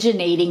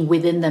originating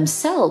within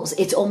themselves.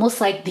 It's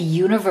almost like the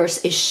universe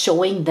is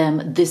showing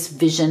them this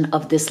vision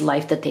of this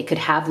life that they could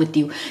have with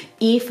you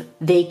if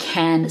they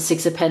can,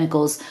 Six of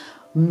Pentacles,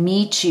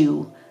 meet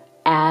you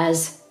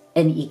as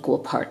an equal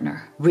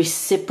partner.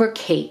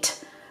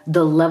 Reciprocate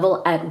the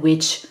level at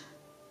which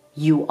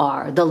you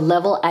are, the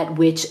level at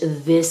which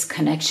this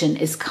connection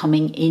is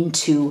coming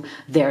into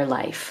their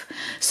life.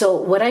 So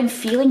what I'm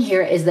feeling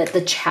here is that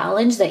the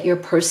challenge that your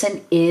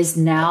person is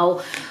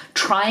now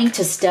trying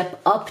to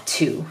step up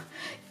to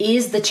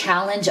is the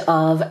challenge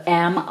of,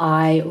 am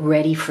I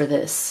ready for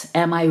this?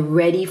 Am I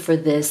ready for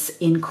this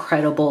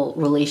incredible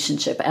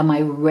relationship? Am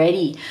I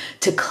ready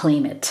to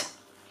claim it?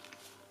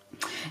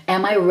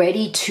 Am I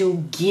ready to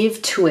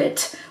give to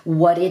it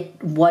what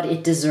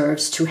it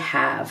deserves to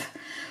have?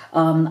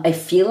 I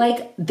feel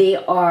like they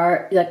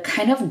are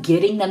kind of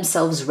getting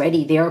themselves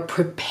ready. They are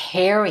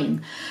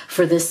preparing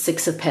for this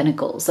Six of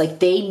Pentacles. Like,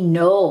 they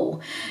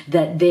know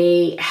that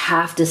they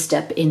have to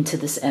step into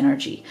this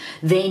energy.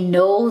 They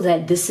know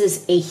that this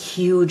is a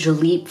huge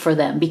leap for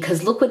them,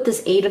 because look what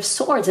this Eight of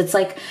Swords, it's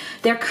like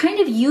they're kind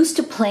of used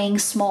to playing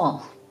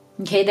small.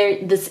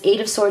 Okay, this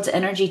Eight of Swords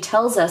energy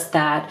tells us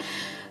that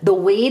the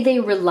way they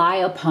rely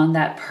upon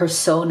that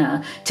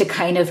persona to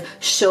kind of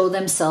show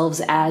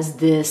themselves as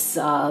this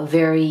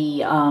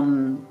very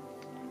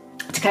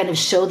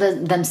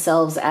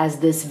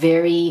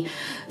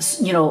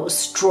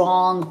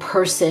strong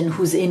person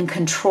who's in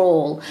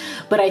control.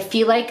 But I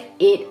feel like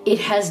it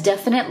has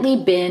definitely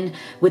been,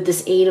 with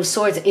this Eight of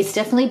Swords, it's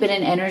definitely been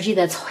an energy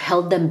that's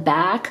held them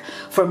back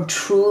from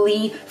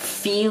truly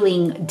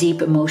feeling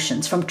deep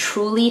emotions, from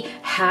truly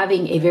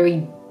having a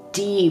very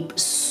deep,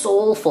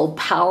 soulful,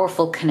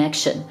 powerful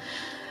connection.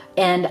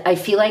 And I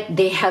feel like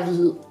they have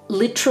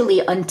literally,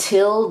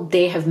 until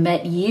they have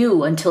met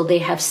you, until they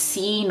have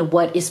seen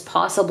what is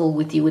possible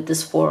with you with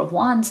this Four of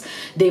Wands,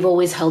 they've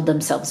always held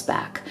themselves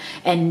back.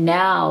 And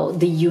now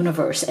the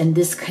universe and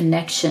this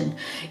connection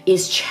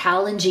is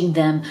challenging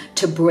them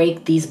to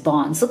break these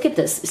bonds. Look at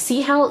this.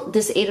 See how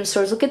this Eight of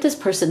Swords, look at this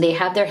person. They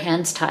have their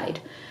hands tied.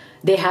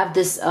 They have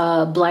this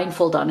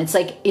blindfold on. It's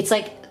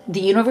like the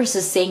universe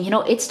is saying,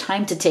 it's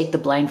time to take the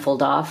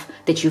blindfold off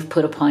that you've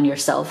put upon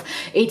yourself.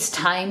 It's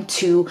time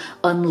to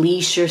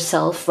unleash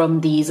yourself from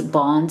these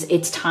bonds.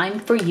 It's time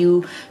for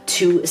you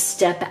to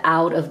step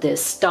out of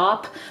this.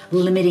 Stop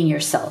limiting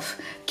yourself.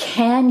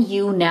 Can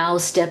you now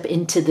step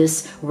into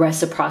this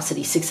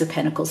reciprocity, Six of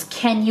Pentacles?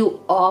 Can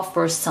you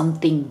offer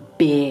something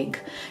big?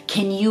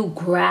 Can you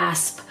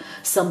grasp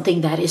something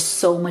that is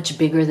so much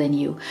bigger than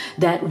you,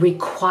 that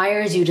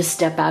requires you to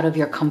step out of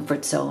your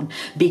comfort zone?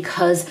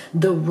 Because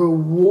the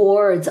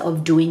rewards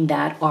of doing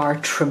that are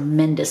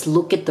tremendous.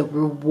 Look at the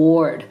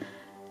reward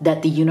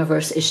that the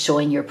universe is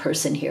showing your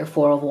person here,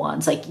 Four of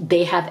Wands. Like,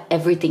 they have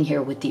everything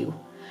here with you.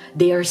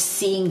 They are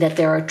seeing that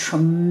there are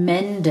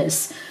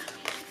tremendous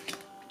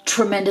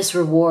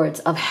rewards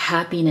of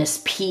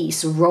happiness,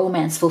 peace,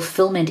 romance,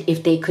 fulfillment,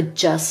 if they could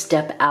just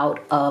step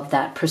out of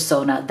that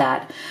persona,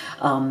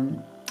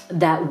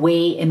 that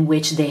way in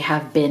which they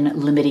have been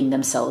limiting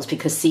themselves.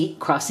 Because see,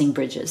 crossing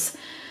bridges.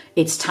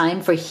 It's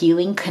time for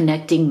healing,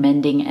 connecting,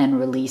 mending, and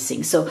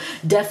releasing. So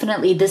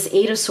definitely this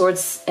Eight of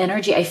Swords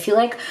energy, I feel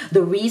like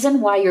the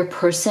reason why your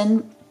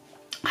person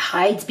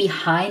hides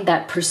behind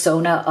that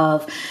persona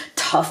of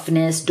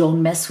toughness,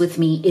 don't mess with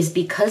me, is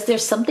because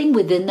there's something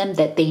within them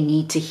that they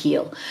need to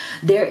heal.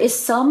 There is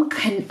some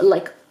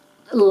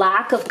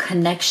lack of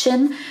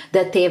connection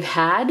that they've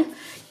had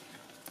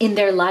in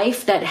their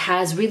life that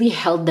has really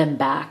held them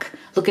back.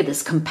 Look at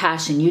this,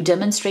 compassion. You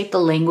demonstrate the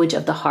language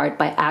of the heart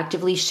by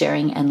actively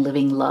sharing and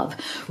living love.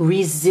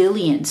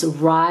 Resilience,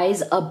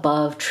 rise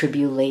above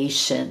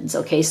tribulations.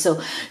 Okay, so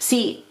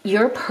see,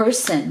 your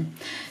person,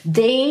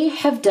 they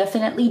have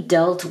definitely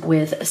dealt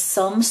with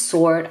some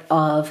sort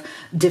of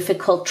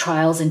difficult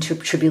trials and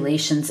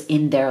tribulations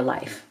in their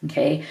life.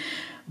 Okay.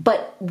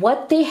 But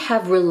what they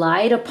have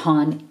relied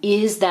upon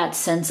is that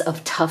sense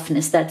of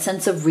toughness, that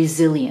sense of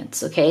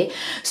resilience, okay?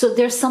 So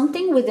there's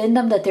something within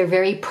them that they're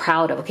very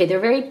proud of, okay? They're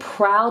very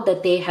proud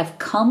that they have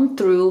come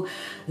through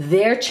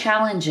their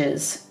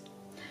challenges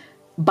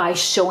by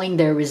showing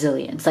their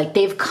resilience. Like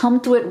they've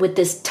come through it with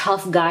this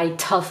tough guy,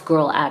 tough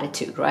girl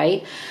attitude,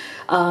 right?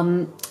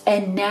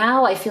 And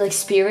now I feel like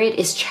Spirit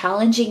is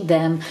challenging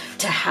them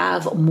to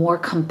have more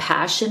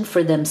compassion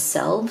for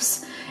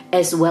themselves,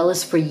 as well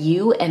as for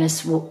you, and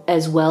as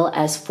well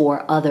as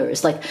for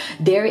others. Like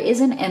there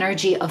is an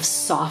energy of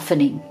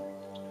softening.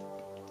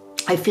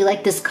 I feel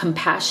like this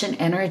compassion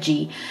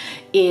energy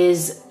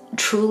is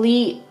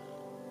truly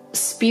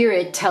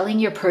Spirit telling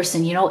your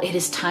person, you know, it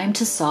is time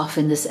to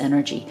soften this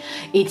energy.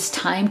 It's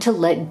time to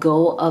let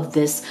go of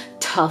this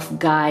tough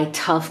guy,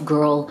 tough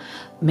girl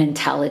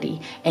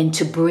mentality, and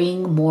to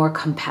bring more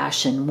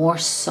compassion, more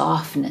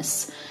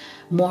softness,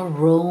 more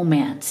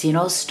romance, you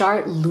know,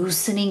 start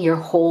loosening your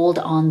hold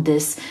on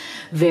this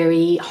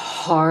very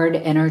hard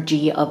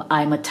energy of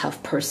I'm a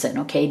tough person.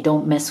 Okay.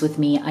 Don't mess with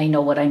me. I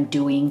know what I'm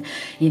doing.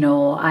 You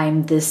know,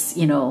 I'm this,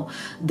 you know,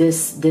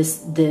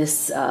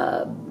 this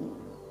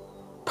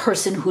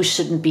person who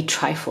shouldn't be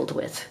trifled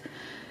with.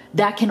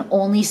 That can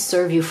only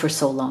serve you for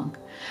so long.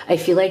 I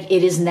feel like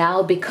it has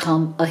now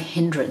become a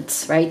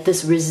hindrance, right?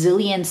 This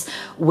resilience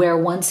where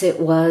once it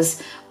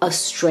was a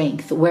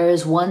strength,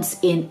 whereas once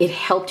it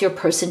helped your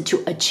person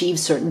to achieve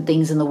certain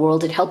things in the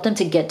world. It helped them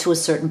to get to a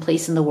certain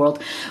place in the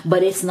world,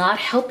 but it's not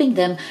helping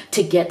them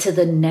to get to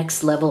the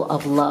next level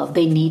of love.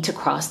 They need to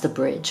cross the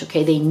bridge,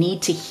 okay? They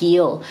need to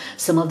heal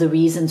some of the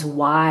reasons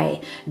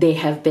why they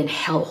have been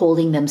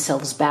holding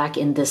themselves back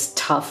in this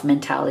tough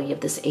mentality of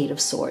this Eight of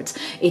Swords.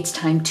 It's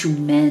time to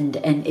mend,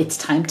 and it's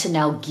time to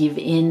now give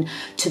in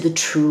to the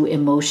true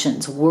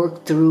emotions,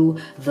 work through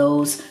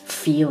those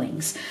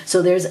feelings.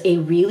 So there's a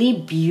really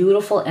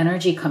beautiful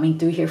energy coming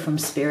through here from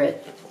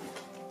Spirit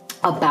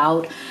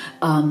about,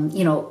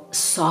 you know,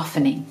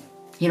 softening,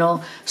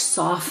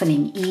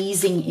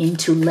 easing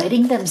into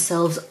letting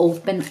themselves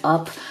open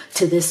up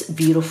to this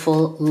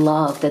beautiful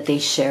love that they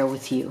share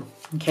with you.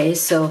 Okay,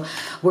 so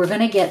we're going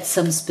to get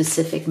some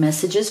specific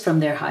messages from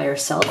their higher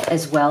self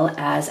as well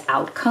as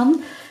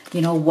outcome,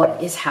 you know,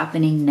 what is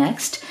happening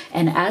next.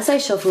 And as I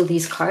shuffle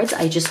these cards,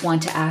 I just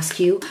want to ask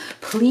you,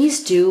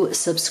 please do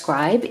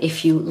subscribe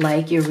if you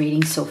like your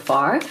reading so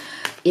far.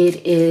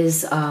 It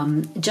is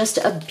just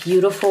a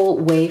beautiful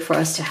way for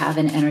us to have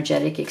an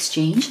energetic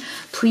exchange.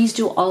 Please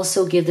do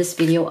also give this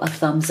video a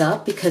thumbs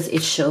up because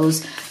it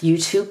shows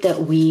YouTube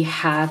that we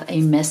have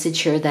a message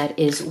here that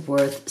is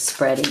worth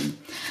spreading.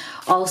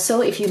 Also,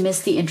 if you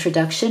missed the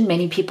introduction,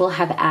 many people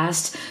have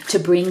asked to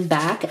bring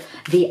back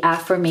the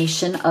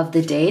affirmation of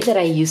the day that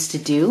I used to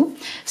do.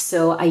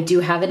 So I do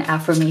have an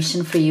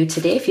affirmation for you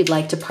today if you'd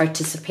like to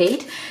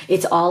participate.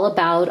 It's all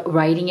about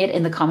writing it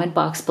in the comment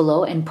box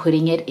below and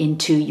putting it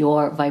into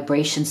your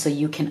vibration so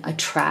you can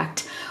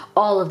attract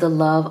all of the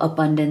love,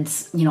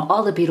 abundance, you know,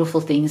 all the beautiful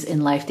things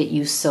in life that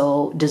you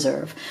so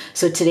deserve.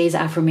 So today's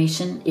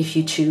affirmation, if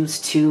you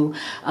choose to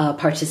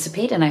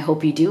participate, and I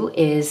hope you do,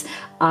 is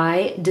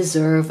I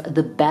deserve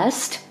the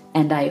best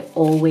and I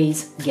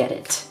always get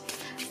it.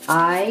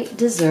 I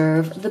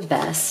deserve the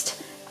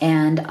best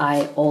and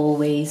I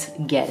always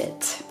get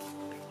it.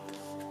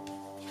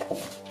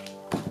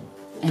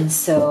 And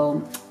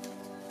so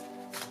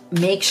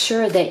make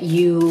sure that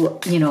you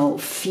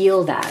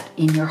feel that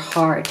in your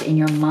heart, in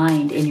your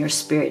mind, in your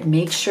spirit.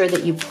 Make sure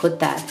that you put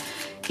that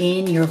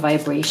in your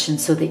vibration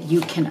so that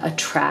you can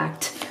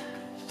attract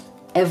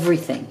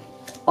everything,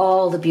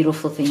 all the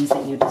beautiful things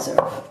that you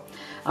deserve.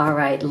 All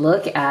right,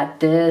 look at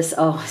this.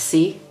 Oh,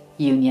 see?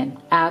 Union.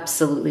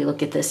 Absolutely.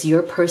 Look at this.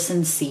 Your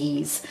person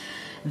sees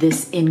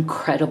this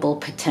incredible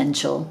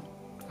potential,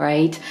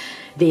 right?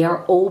 They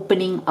are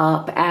opening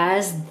up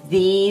as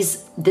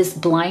this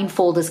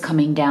blindfold is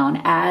coming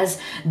down, as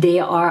they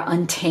are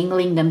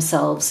untangling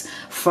themselves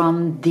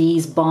from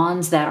these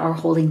bonds that are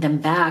holding them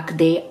back.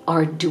 They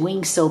are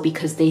doing so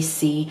because they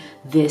see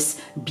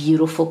this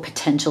beautiful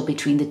potential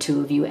between the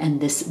two of you and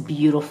this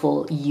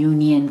beautiful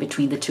union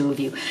between the two of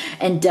you.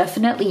 And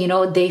definitely,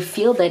 they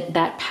feel that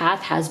that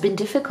path has been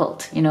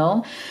difficult,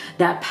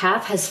 that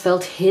path has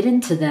felt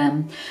hidden to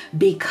them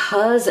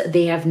because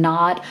they have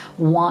not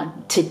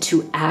wanted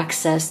to access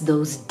access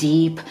those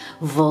deep,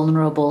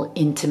 vulnerable,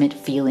 intimate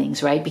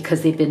feelings, right?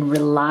 Because they've been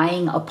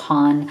relying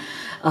upon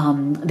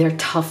their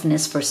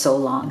toughness for so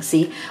long.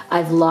 See,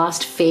 I've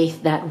lost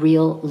faith that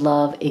real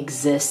love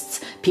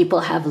exists. People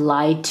have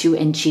lied to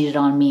and cheated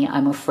on me.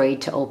 I'm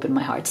afraid to open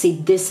my heart. See,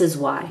 this is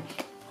why.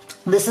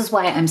 This is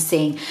why I'm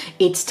saying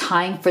it's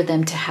time for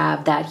them to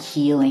have that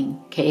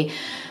healing, okay?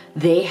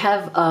 They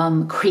have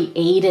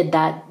created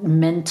that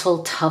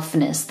mental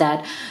toughness,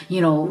 that,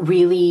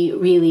 really,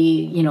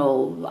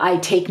 I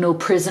take no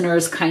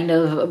prisoners kind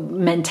of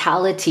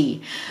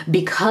mentality,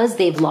 because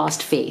they've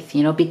lost faith,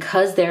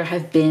 because there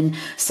have been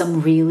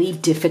some really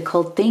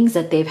difficult things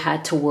that they've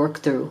had to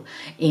work through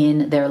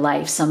in their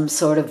life, some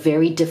sort of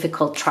very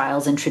difficult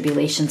trials and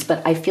tribulations.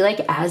 But I feel like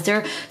as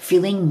they're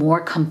feeling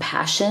more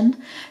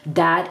compassion,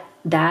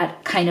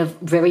 that kind of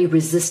very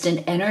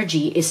resistant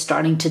energy is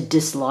starting to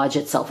dislodge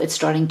itself. It's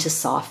starting to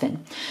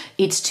soften.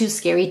 It's too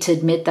scary to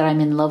admit that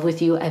I'm in love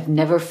with you. I've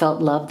never felt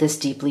love this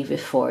deeply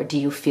before. Do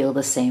you feel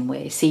the same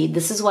way? See,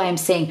 this is why I'm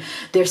saying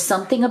there's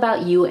something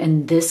about you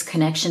and this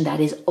connection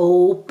that is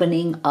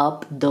opening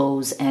up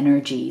those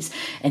energies.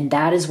 And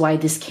that is why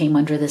this came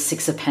under the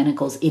Six of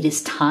Pentacles. It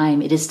is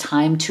time. It is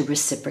time to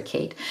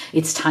reciprocate.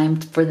 It's time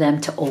for them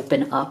to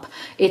open up.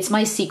 It's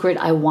my secret.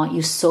 I want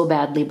you so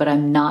badly, but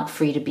I'm not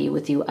free to be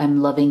with you. I'm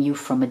loving you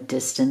from a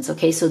distance.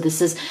 Okay, so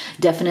this is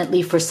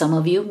definitely for some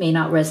of you, may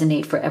not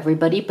resonate for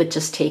everybody, but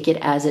just take it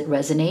as it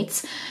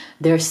resonates.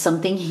 There's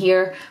something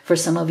here for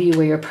some of you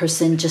where your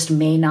person just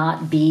may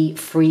not be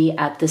free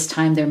at this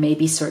time. There may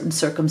be certain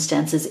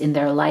circumstances in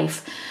their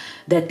life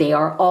that they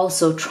are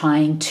also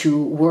trying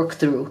to work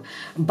through.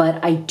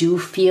 But I do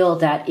feel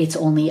that it's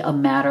only a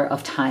matter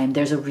of time.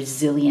 There's a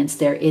resilience.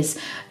 There is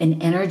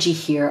an energy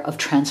here of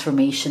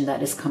transformation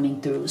that is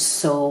coming through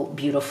so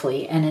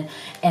beautifully. And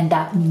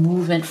that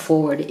movement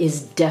forward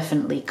is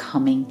definitely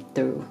coming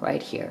through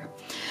right here.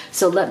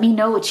 So let me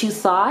know what you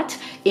thought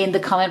in the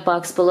comment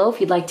box below. If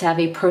you'd like to have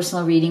a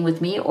personal reading with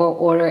me or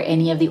order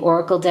any of the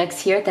oracle decks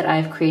here that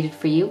I've created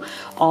for you,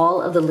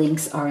 all of the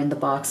links are in the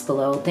box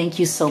below. Thank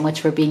you so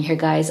much for being here,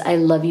 guys. I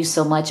love you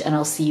so much, and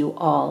I'll see you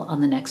all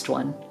on the next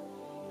one.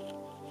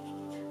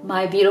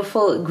 My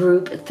beautiful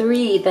group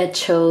 3 that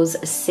chose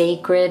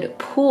Sacred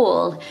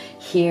Pool,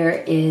 here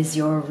is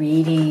your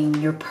reading.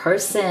 Your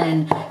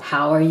person,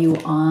 how are you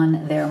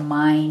on their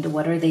mind?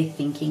 What are they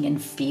thinking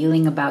and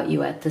feeling about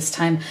you at this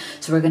time?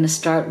 So we're going to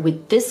start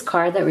with this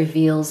card that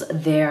reveals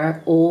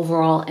their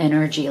overall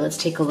energy. Let's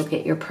take a look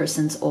at your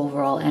person's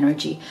overall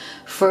energy.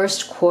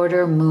 First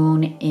quarter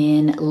moon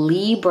in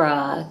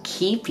Libra.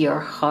 Keep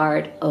your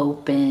heart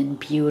open.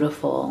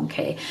 Beautiful.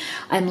 Okay.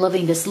 I'm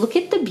loving this. Look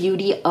at the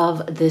beauty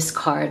of this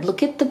card.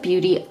 Look at the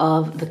beauty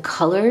of the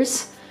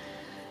colors.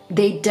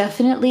 They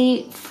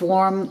definitely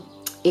form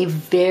a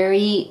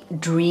very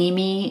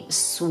dreamy,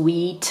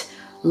 sweet,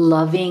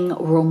 loving,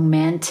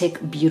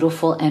 romantic,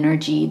 beautiful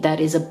energy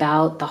that is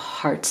about the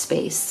heart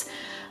space.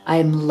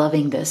 I'm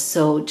loving this.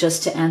 So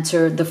just to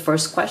answer the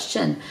first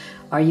question,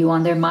 are you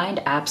on their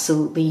mind?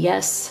 Absolutely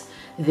yes.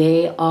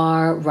 They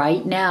are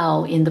right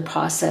now in the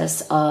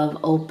process of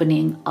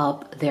opening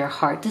up their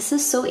heart. This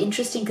is so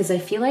interesting because I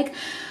feel like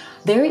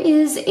there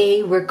is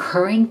a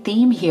recurring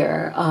theme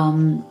here.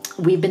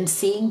 We've been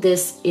seeing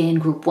this in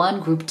group 1,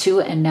 group 2,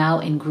 and now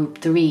in group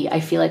 3. I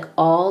feel like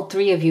all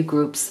 3 of you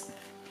groups,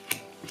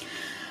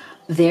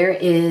 there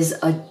is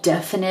a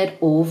definite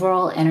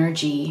overall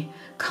energy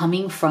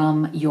coming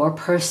from your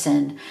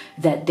person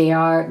that they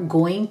are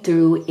going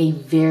through a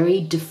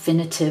very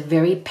definitive,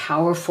 very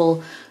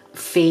powerful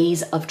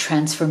phase of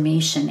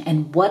transformation.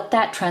 And what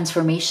that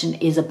transformation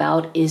is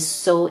about is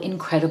so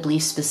incredibly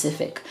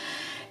specific.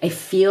 I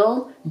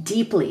feel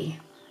deeply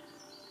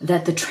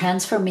that the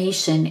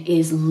transformation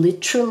is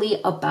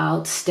literally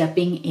about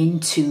stepping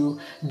into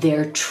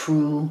their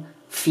true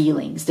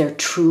feelings, their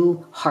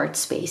true heart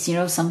space. You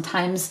know,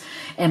 sometimes,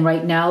 and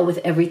right now with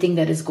everything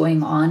that is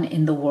going on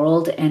in the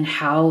world and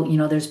how,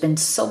 there's been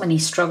so many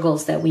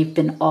struggles that we've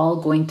been all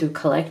going through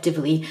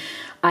collectively,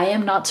 I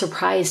am not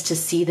surprised to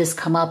see this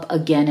come up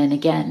again and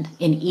again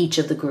in each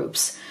of the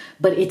groups.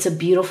 But it's a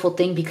beautiful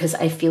thing because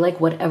I feel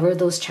like whatever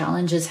those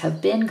challenges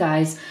have been,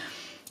 guys,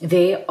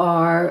 they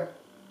are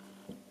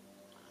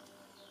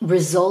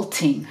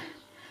resulting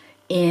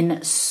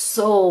in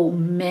so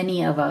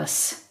many of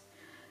us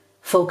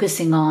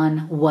focusing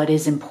on what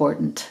is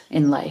important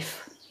in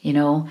life,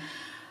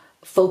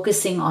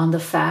 focusing on the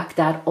fact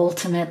that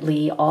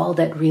ultimately all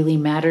that really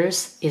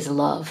matters is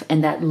love,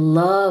 and that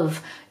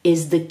love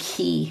is the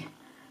key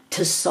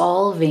to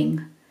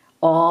solving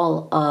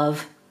all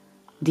of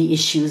the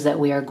issues that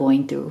we are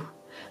going through.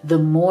 The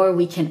more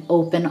we can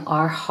open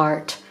our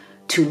heart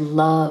to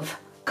love,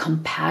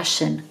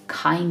 compassion,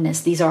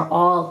 kindness, these are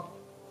all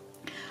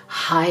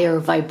higher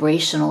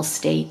vibrational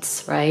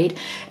states, right?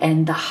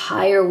 And the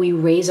higher we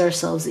raise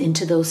ourselves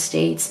into those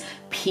states,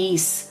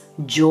 peace,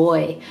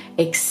 joy,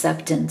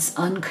 acceptance,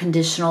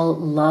 unconditional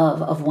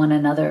love of one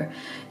another,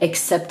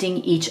 accepting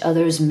each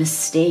other's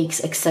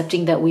mistakes,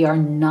 accepting that we are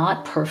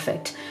not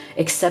perfect,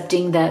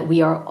 accepting that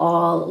we are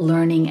all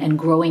learning and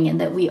growing and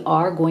that we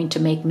are going to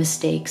make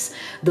mistakes.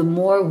 The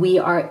more we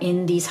are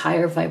in these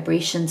higher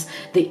vibrations,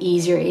 the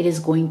easier it is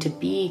going to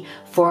be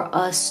for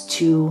us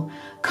to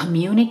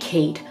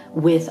communicate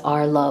with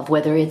our love,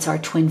 whether it's our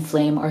twin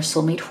flame, our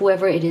soulmate,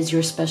 whoever it is,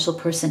 your special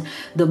person.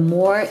 The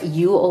more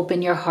you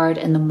open your heart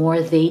and the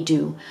more they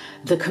do,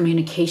 the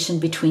communication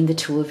between the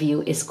two of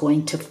you is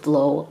going to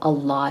flow a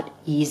lot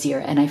easier.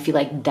 And I feel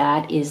like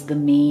that is the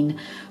main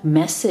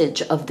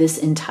message of this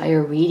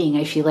entire reading.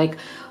 I feel like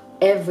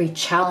every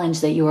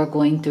challenge that you are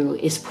going through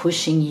is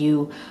pushing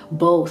you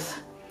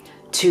both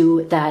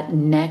to that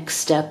next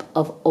step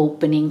of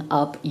opening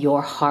up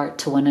your heart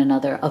to one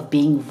another, of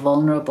being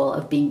vulnerable,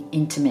 of being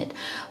intimate,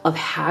 of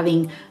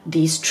having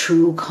these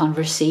true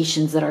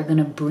conversations that are going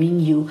to bring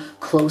you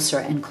closer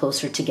and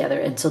closer together.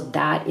 And so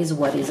that is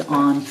what is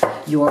on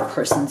your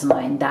person's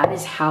mind. That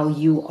is how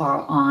you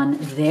are on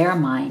their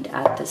mind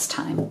at this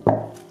time.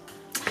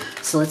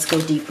 So let's go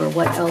deeper.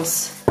 What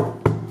else?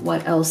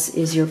 What else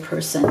is your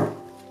person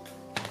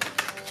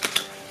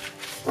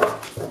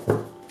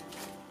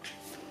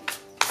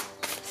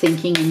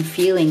thinking and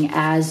feeling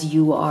as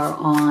you are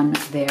on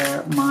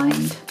their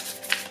mind?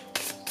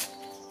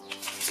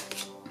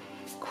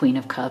 Queen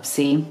of Cups,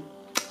 see?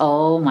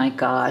 Oh my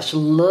gosh,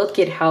 look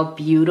at how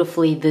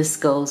beautifully this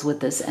goes with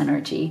this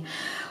energy.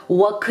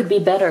 What could be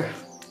better?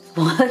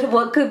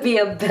 What could be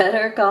a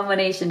better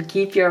combination?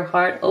 Keep your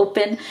heart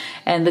open.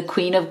 And the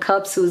Queen of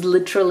Cups, who's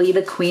literally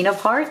the Queen of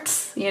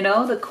Hearts, you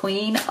know, the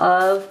Queen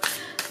of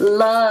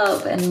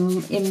love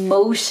and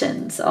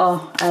emotions.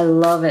 Oh, I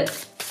love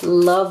it.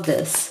 Love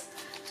this.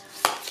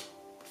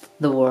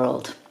 The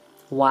World.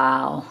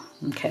 Wow.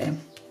 Okay.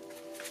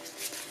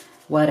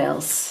 What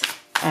else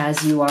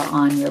as you are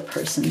on your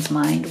person's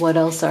mind? What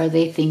else are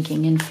they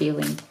thinking and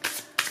feeling?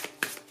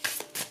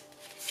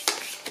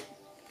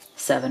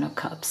 Seven of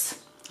Cups.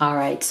 All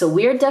right. So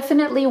we're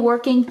definitely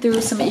working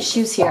through some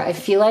issues here. I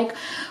feel like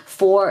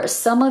for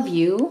some of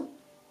you,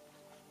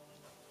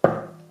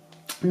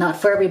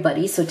 not for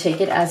everybody, so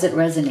take it as it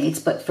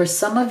resonates, but for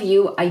some of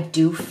you, I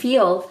do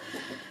feel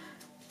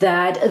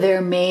that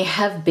there may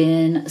have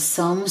been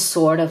some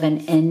sort of an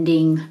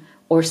ending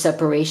or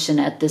separation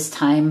at this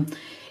time.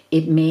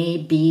 It may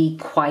be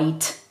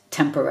quite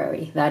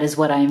temporary. That is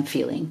what I am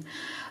feeling.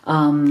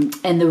 And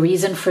the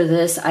reason for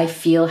this, I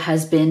feel,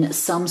 has been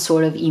some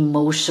sort of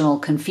emotional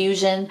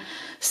confusion,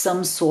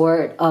 some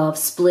sort of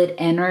split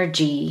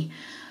energy,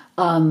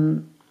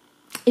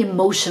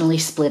 emotionally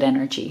split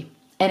energy.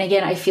 And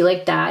again, I feel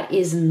like that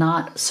is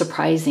not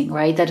surprising,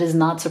 right? That is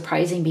not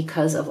surprising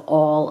because of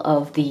all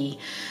of the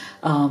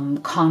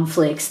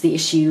conflicts, the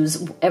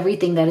issues,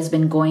 everything that has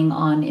been going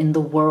on in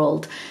the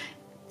world.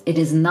 It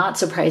is not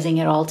surprising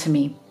at all to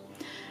me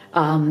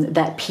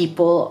that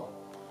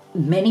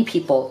many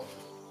people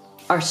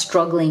are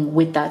struggling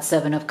with that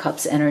Seven of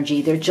Cups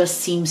energy. There just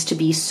seems to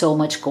be so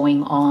much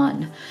going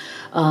on.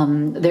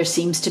 There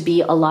seems to be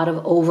a lot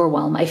of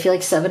overwhelm. I feel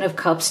like Seven of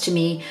Cups to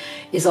me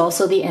is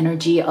also the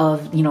energy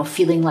of, you know,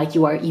 feeling like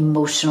you are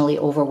emotionally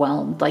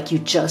overwhelmed, like you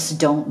just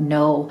don't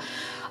know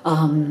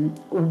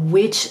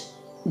which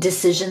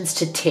decisions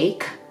to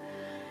take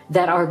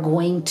that are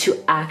going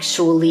to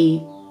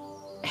actually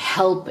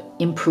help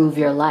improve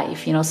your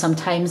life. You know,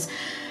 sometimes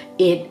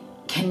it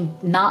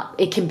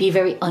can be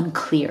very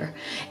unclear.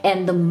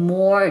 And the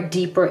more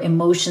deeper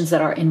emotions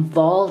that are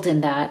involved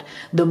in that,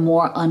 the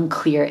more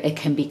unclear it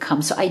can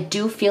become. So I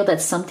do feel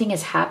that something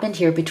has happened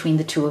here between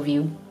the two of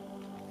you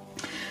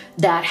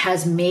that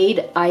has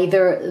made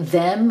either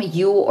them,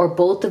 you, or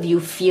both of you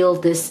feel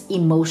this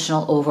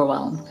emotional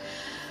overwhelm.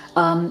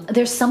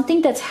 There's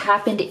something that's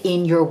happened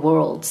in your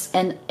worlds.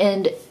 And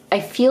I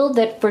feel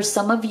that for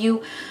some of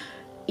you,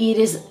 it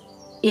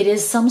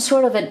is some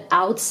sort of an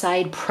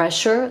outside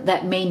pressure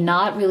that may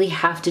not really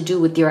have to do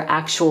with your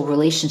actual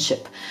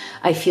relationship.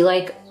 I feel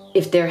like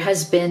if there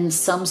has been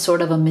some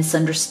sort of a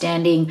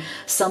misunderstanding,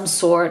 some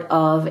sort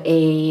of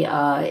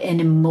an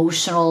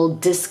emotional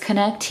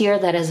disconnect here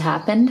that has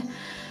happened,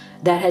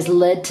 that has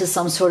led to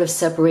some sort of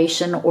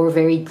separation or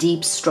very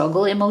deep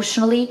struggle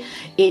emotionally,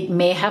 it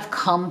may have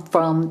come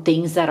from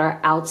things that are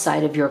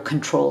outside of your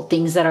control,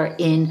 things that are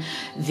in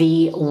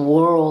the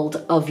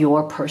world of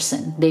your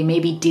person. They may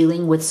be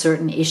dealing with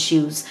certain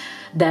issues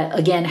that,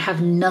 again,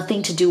 have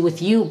nothing to do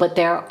with you, but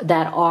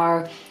that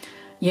are,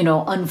 you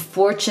know,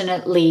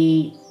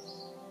 unfortunately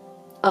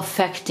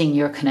affecting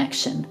your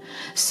connection.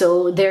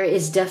 So there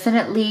is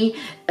definitely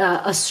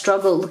a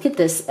struggle. Look at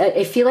this.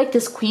 I feel like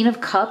this Queen of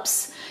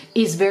Cups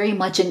is very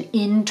much an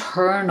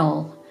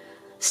internal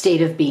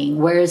state of being,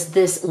 whereas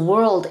this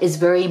World is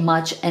very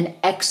much an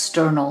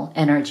external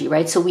energy,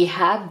 right? So we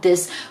have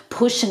this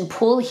push and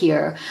pull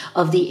here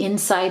of the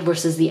inside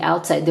versus the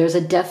outside. There's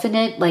a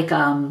definite,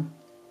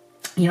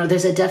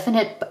 there's a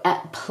definite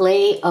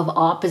play of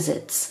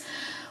opposites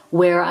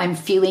where I'm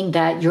feeling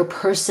that your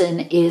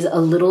person is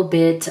a little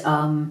bit,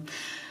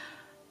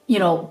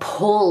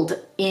 pulled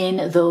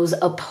in those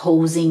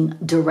opposing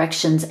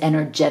directions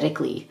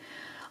energetically.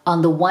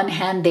 On the one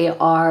hand, they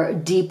are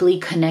deeply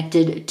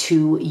connected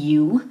to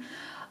you.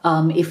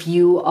 If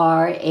you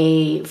are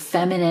a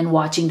feminine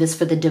watching this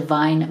for the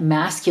divine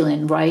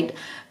masculine, right?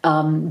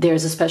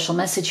 There's a special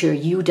message here.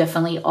 You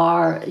definitely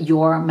are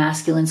your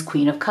masculine's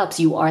Queen of Cups.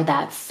 You are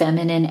that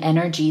feminine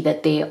energy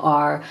that they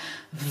are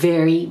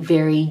very,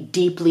 very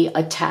deeply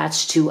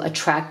attached to,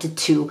 attracted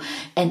to,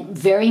 and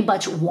very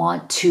much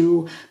want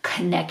to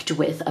connect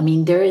with. I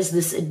mean, there is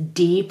this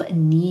deep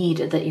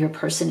need that your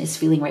person is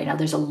feeling right now.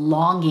 There's a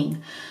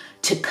longing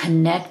to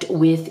connect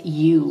with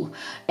you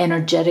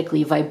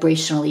energetically,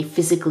 vibrationally,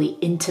 physically,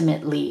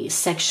 intimately,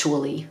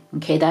 sexually.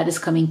 Okay, that is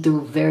coming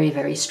through very,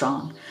 very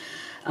strong.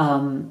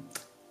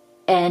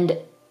 And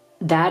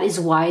that is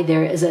why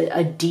there is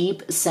a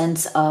deep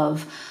sense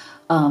of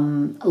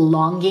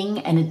longing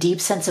and a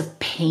deep sense of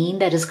pain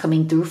that is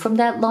coming through from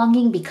that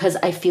longing, because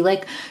I feel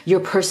like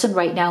your person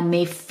right now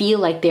may feel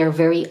like they're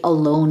very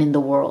alone in the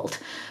world,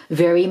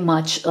 very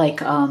much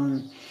like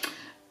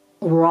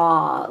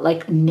raw,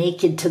 like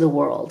naked to the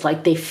world.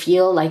 Like they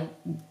feel like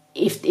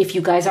if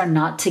you guys are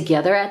not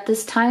together at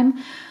this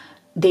time,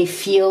 they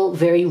feel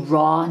very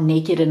raw,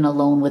 naked, and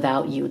alone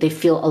without you. They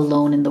feel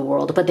alone in the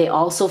world, but they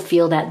also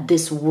feel that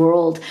this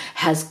world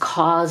has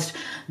caused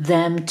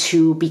them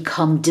to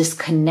become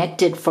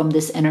disconnected from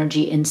this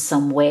energy in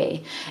some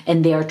way.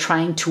 And they are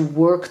trying to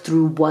work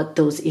through what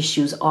those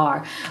issues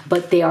are,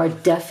 but they are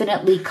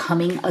definitely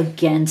coming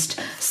against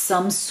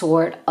some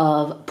sort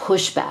of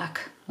pushback.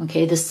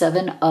 Okay, the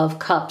Seven of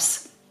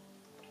Cups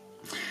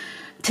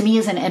to me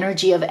is an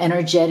energy of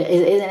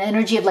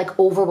like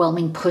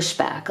overwhelming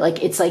pushback.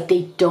 Like it's like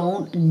they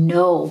don't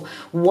know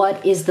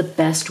what is the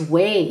best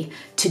way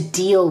to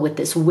deal with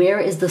this. Where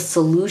is the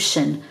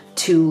solution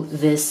to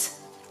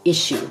this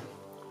issue?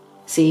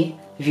 See,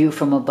 view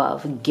from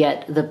above,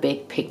 get the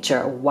big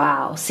picture.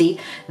 Wow. See,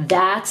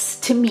 that is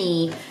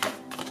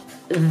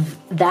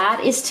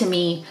to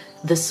me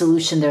the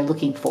solution they're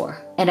looking for.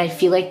 And I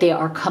feel like they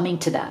are coming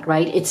to that,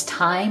 right? It's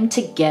time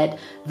to get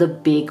the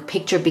big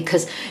picture,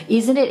 because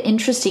isn't it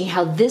interesting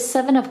how this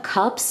Seven of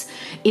Cups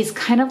is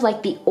kind of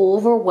like the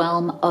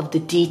overwhelm of the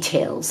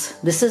details?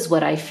 This is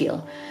what I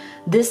feel.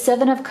 This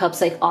Seven of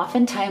Cups, like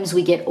oftentimes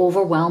we get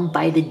overwhelmed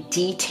by the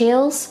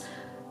details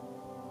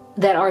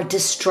that are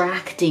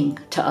distracting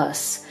to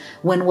us,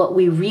 when what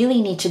we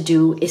really need to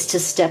do is to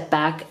step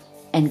back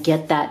and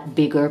get that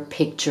bigger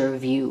picture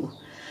view.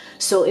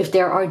 So if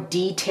there are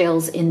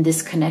details in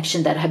this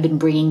connection that have been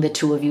bringing the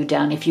two of you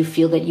down, if you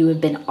feel that you have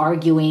been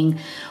arguing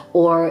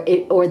or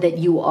that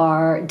you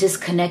are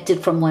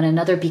disconnected from one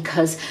another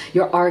because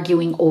you're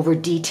arguing over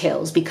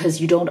details, because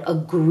you don't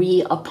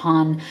agree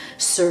upon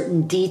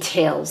certain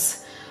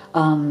details,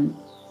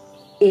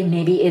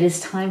 maybe it is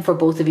time for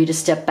both of you to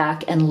step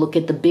back and look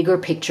at the bigger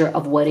picture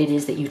of what it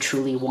is that you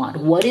truly want.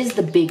 What is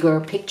the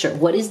bigger picture?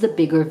 What is the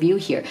bigger view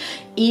here?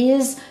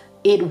 Is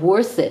it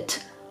worth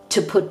it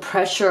to put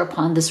pressure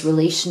upon this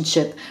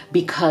relationship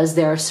because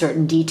there are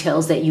certain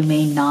details that you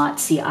may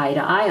not see eye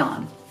to eye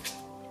on?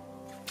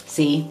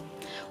 See,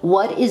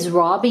 what is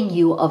robbing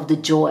you of the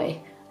joy?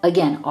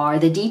 Again, are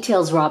the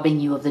details robbing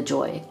you of the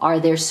joy? Are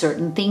there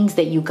certain things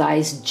that you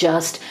guys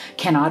just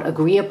cannot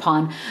agree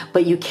upon,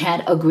 but you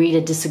can't agree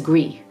to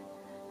disagree,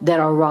 that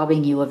are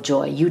robbing you of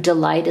joy? You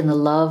delight in the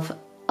love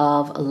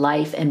of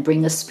life and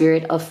bring a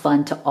spirit of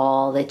fun to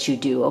all that you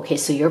do. Okay,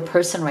 so your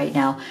person right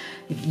now,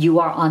 you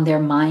are on their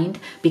mind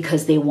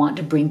because they want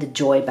to bring the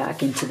joy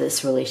back into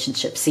this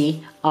relationship.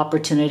 See,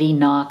 opportunity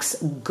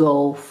knocks,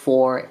 go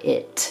for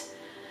it.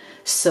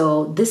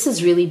 So this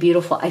is really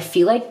beautiful. I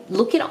feel like,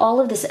 look at all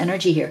of this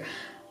energy here.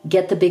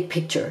 Get the big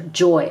picture,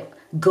 joy,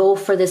 go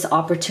for this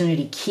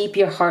opportunity, keep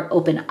your heart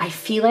open. I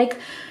feel like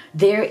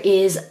there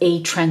is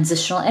a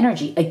transitional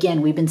energy.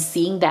 Again, we've been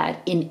seeing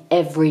that in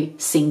every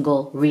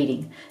single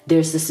reading.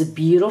 There's this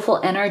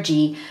beautiful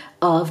energy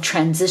of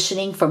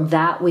transitioning from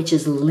that which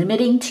is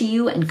limiting to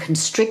you and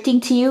constricting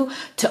to you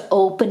to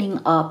opening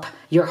up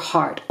your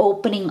heart,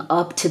 opening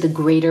up to the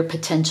greater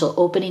potential,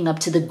 opening up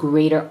to the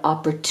greater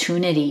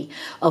opportunity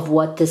of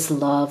what this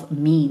love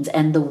means.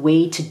 And the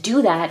way to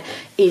do that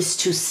is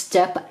to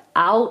step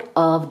out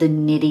of the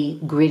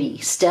nitty gritty,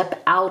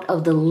 step out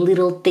of the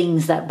little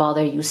things that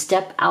bother you,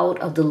 step out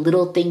of the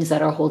little things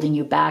that are holding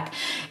you back,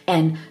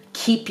 and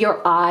keep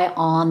your eye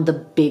on the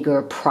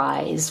bigger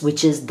prize,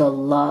 which is the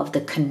love,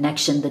 the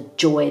connection, the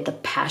joy, the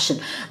passion,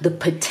 the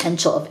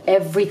potential of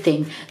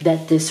everything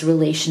that this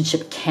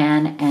relationship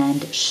can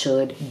and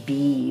should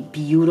be.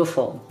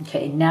 Beautiful.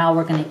 Okay, now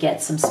we're going to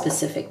get some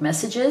specific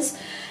messages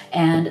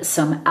and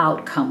some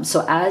outcomes.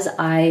 So as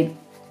I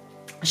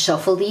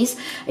shuffle these,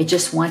 I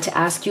just want to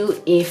ask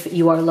you, if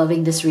you are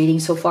loving this reading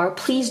so far,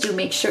 please do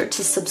make sure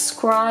to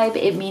subscribe.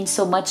 It means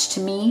so much to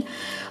me.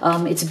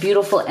 It's a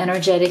beautiful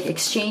energetic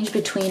exchange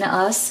between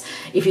us.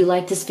 If you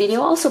like this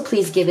video, also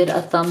please give it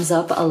a thumbs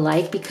up, a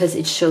like, because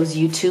it shows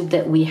YouTube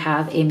that we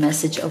have a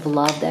message of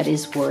love that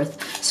is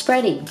worth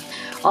spreading.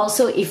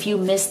 Also, if you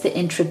missed the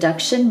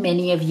introduction,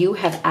 many of you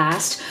have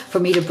asked for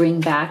me to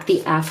bring back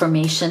the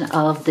affirmation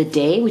of the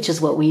day, which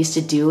is what we used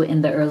to do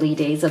in the early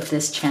days of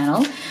this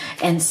channel.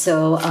 And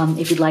so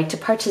if you'd like to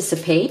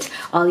participate,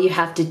 all you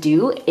have to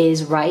do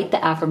is write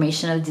the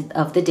affirmation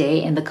of the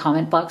day in the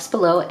comment box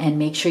below, and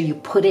make sure you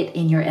put it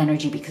in your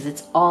energy, because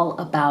it's all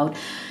about,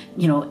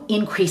 you know,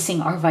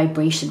 increasing our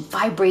vibration,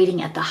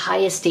 vibrating at the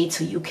highest state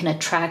so you can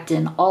attract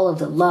in all of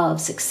the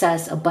love,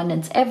 success,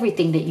 abundance,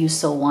 everything that you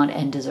so want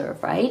and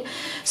deserve, right?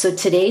 So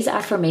today's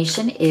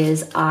affirmation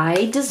is,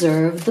 I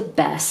deserve the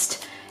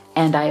best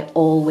and I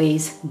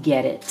always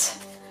get it.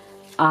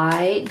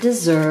 I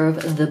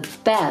deserve the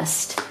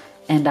best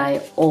and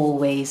I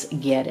always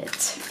get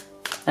it.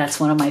 That's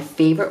one of my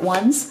favorite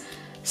ones.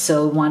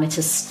 So wanted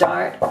to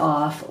start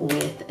off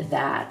with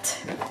that.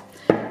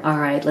 All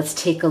right, let's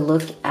take a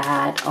look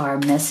at our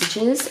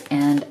messages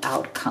and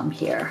outcome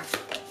here.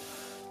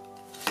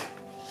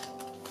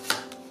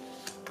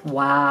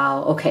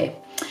 Wow, okay,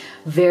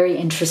 very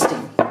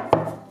interesting.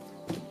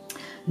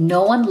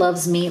 No one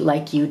loves me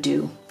like you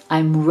do.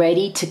 I'm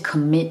ready to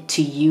commit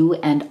to you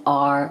and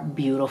our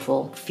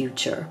beautiful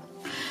future.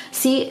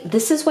 See,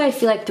 this is why I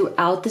feel like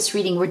throughout this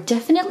reading, we're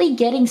definitely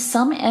getting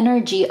some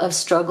energy of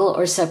struggle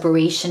or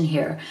separation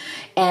here.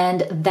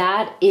 And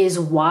that is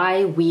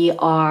why we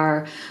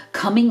are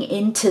coming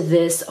into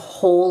this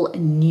whole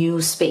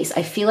new space.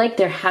 I feel like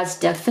there has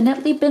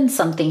definitely been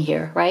something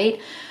here, right?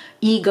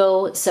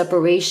 Ego,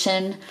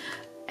 separation.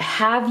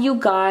 Have you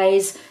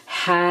guys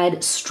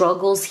had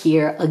struggles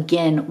here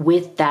again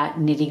with that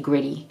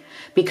nitty-gritty?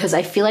 Because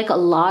I feel like a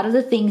lot of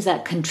the things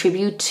that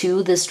contribute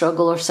to the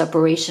struggle or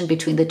separation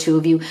between the two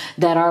of you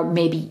that are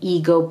maybe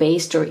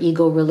ego-based or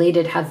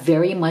ego-related have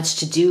very much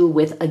to do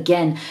with,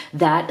 again,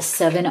 that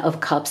Seven of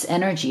Cups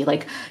energy.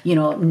 Like,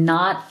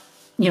 not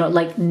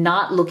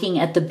looking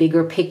at the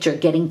bigger picture,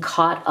 getting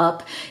caught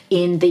up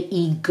in the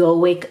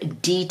egoic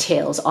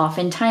details.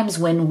 Oftentimes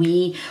when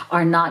we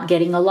are not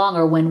getting along,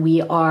 or when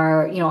we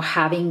are,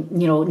 having,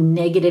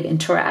 negative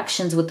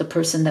interactions with the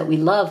person that we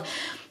love,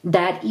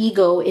 that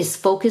ego is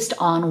focused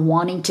on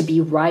wanting to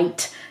be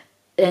right.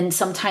 And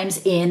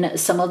sometimes in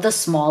some of the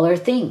smaller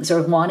things,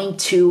 or wanting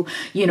to,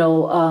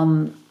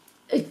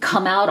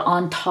 come out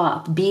on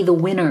top, be the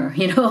winner,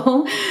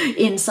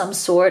 in some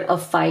sort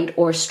of fight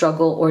or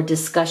struggle or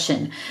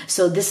discussion.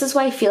 So this is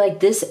why I feel like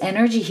this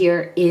energy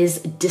here is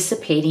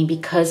dissipating,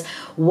 because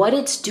what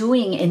it's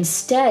doing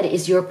instead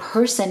is your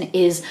person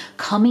is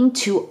coming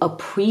to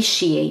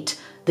appreciate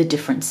the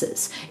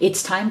differences.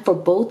 It's time for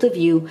both of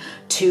you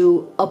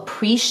to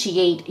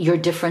appreciate your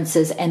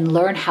differences and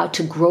learn how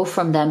to grow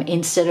from them,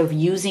 instead of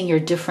using your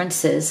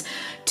differences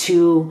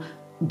to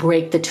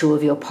break the two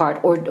of you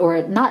apart,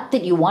 or not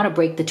that you want to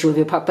break the two of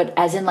you apart, but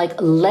as in like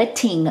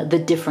letting the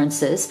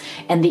differences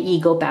and the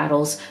ego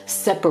battles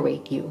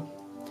separate you.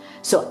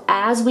 So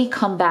as we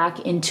come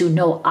back into,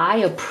 no, I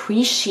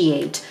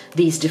appreciate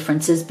these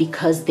differences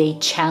because they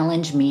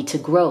challenge me to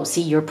grow.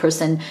 See, your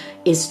person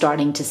is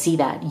starting to see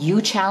that.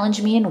 You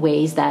challenge me in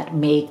ways that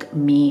make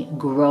me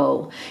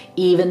grow.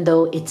 Even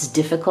though it's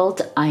difficult,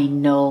 I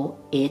know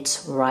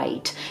it's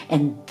right.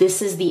 And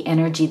this is the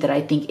energy that I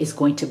think is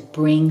going to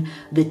bring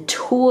the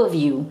two of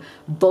you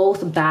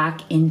both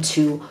back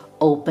into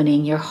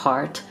opening your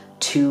heart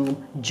to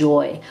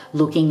joy,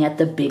 looking at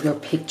the bigger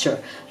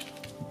picture,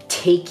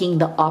 taking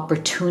the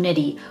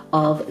opportunity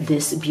of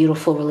this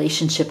beautiful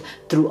relationship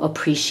through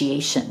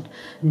appreciation,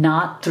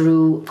 not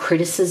through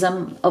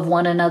criticism of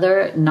one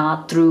another,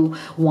 not through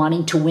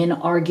wanting to win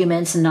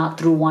arguments, not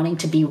through wanting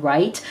to be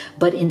right,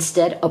 but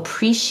instead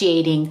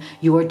appreciating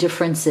your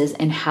differences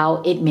and how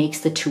it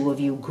makes the two of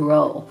you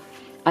grow.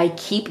 I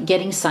keep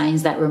getting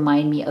signs that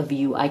remind me of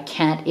you. I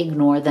can't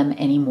ignore them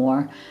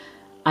anymore.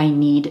 I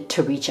need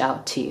to reach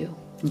out to you.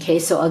 Okay,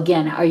 so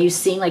again, are you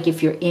seeing, like,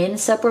 if you're in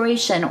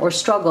separation or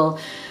struggle,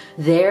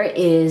 there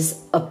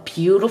is a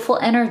beautiful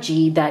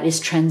energy that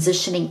is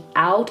transitioning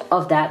out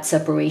of that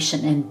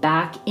separation and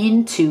back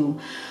into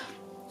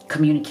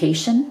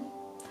communication,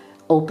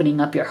 opening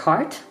up your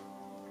heart,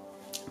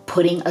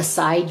 putting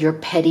aside your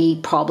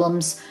petty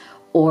problems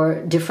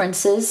or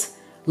differences,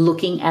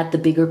 looking at the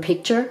bigger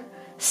picture,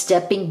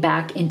 stepping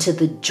back into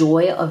the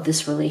joy of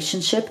this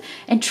relationship,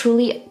 and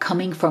truly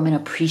coming from an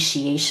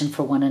appreciation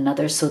for one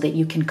another, so that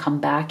you can come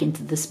back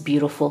into this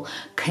beautiful,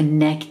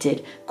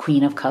 connected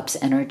Queen of Cups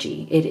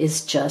energy. It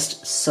is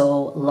just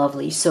so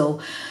lovely. So,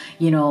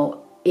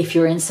 if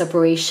you're in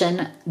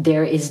separation,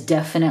 there is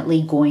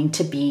definitely going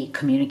to be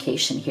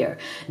communication here.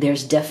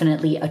 There's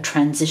definitely a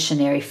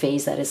transitionary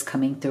phase that is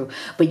coming through,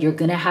 but you're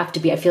going to have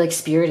to be, I feel like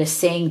Spirit is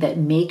saying that,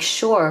 make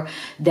sure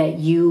that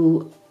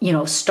you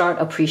start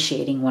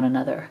appreciating one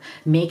another.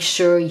 Make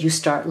sure you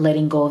start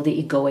letting go of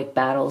the egoic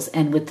battles.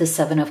 And with the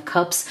Seven of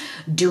Cups,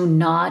 do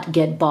not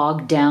get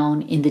bogged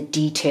down in the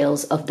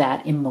details of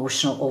that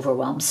emotional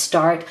overwhelm.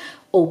 Start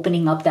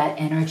opening up that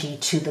energy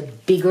to the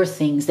bigger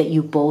things that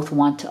you both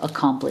want to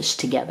accomplish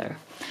together.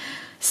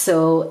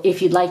 So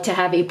if you'd like to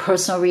have a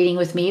personal reading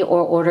with me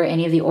or order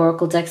any of the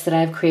oracle decks that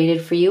I've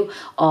created for you,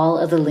 all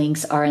of the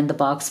links are in the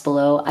box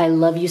below. I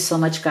love you so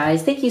much,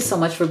 guys. Thank you so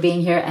much for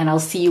being here, and I'll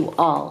see you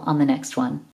all on the next one.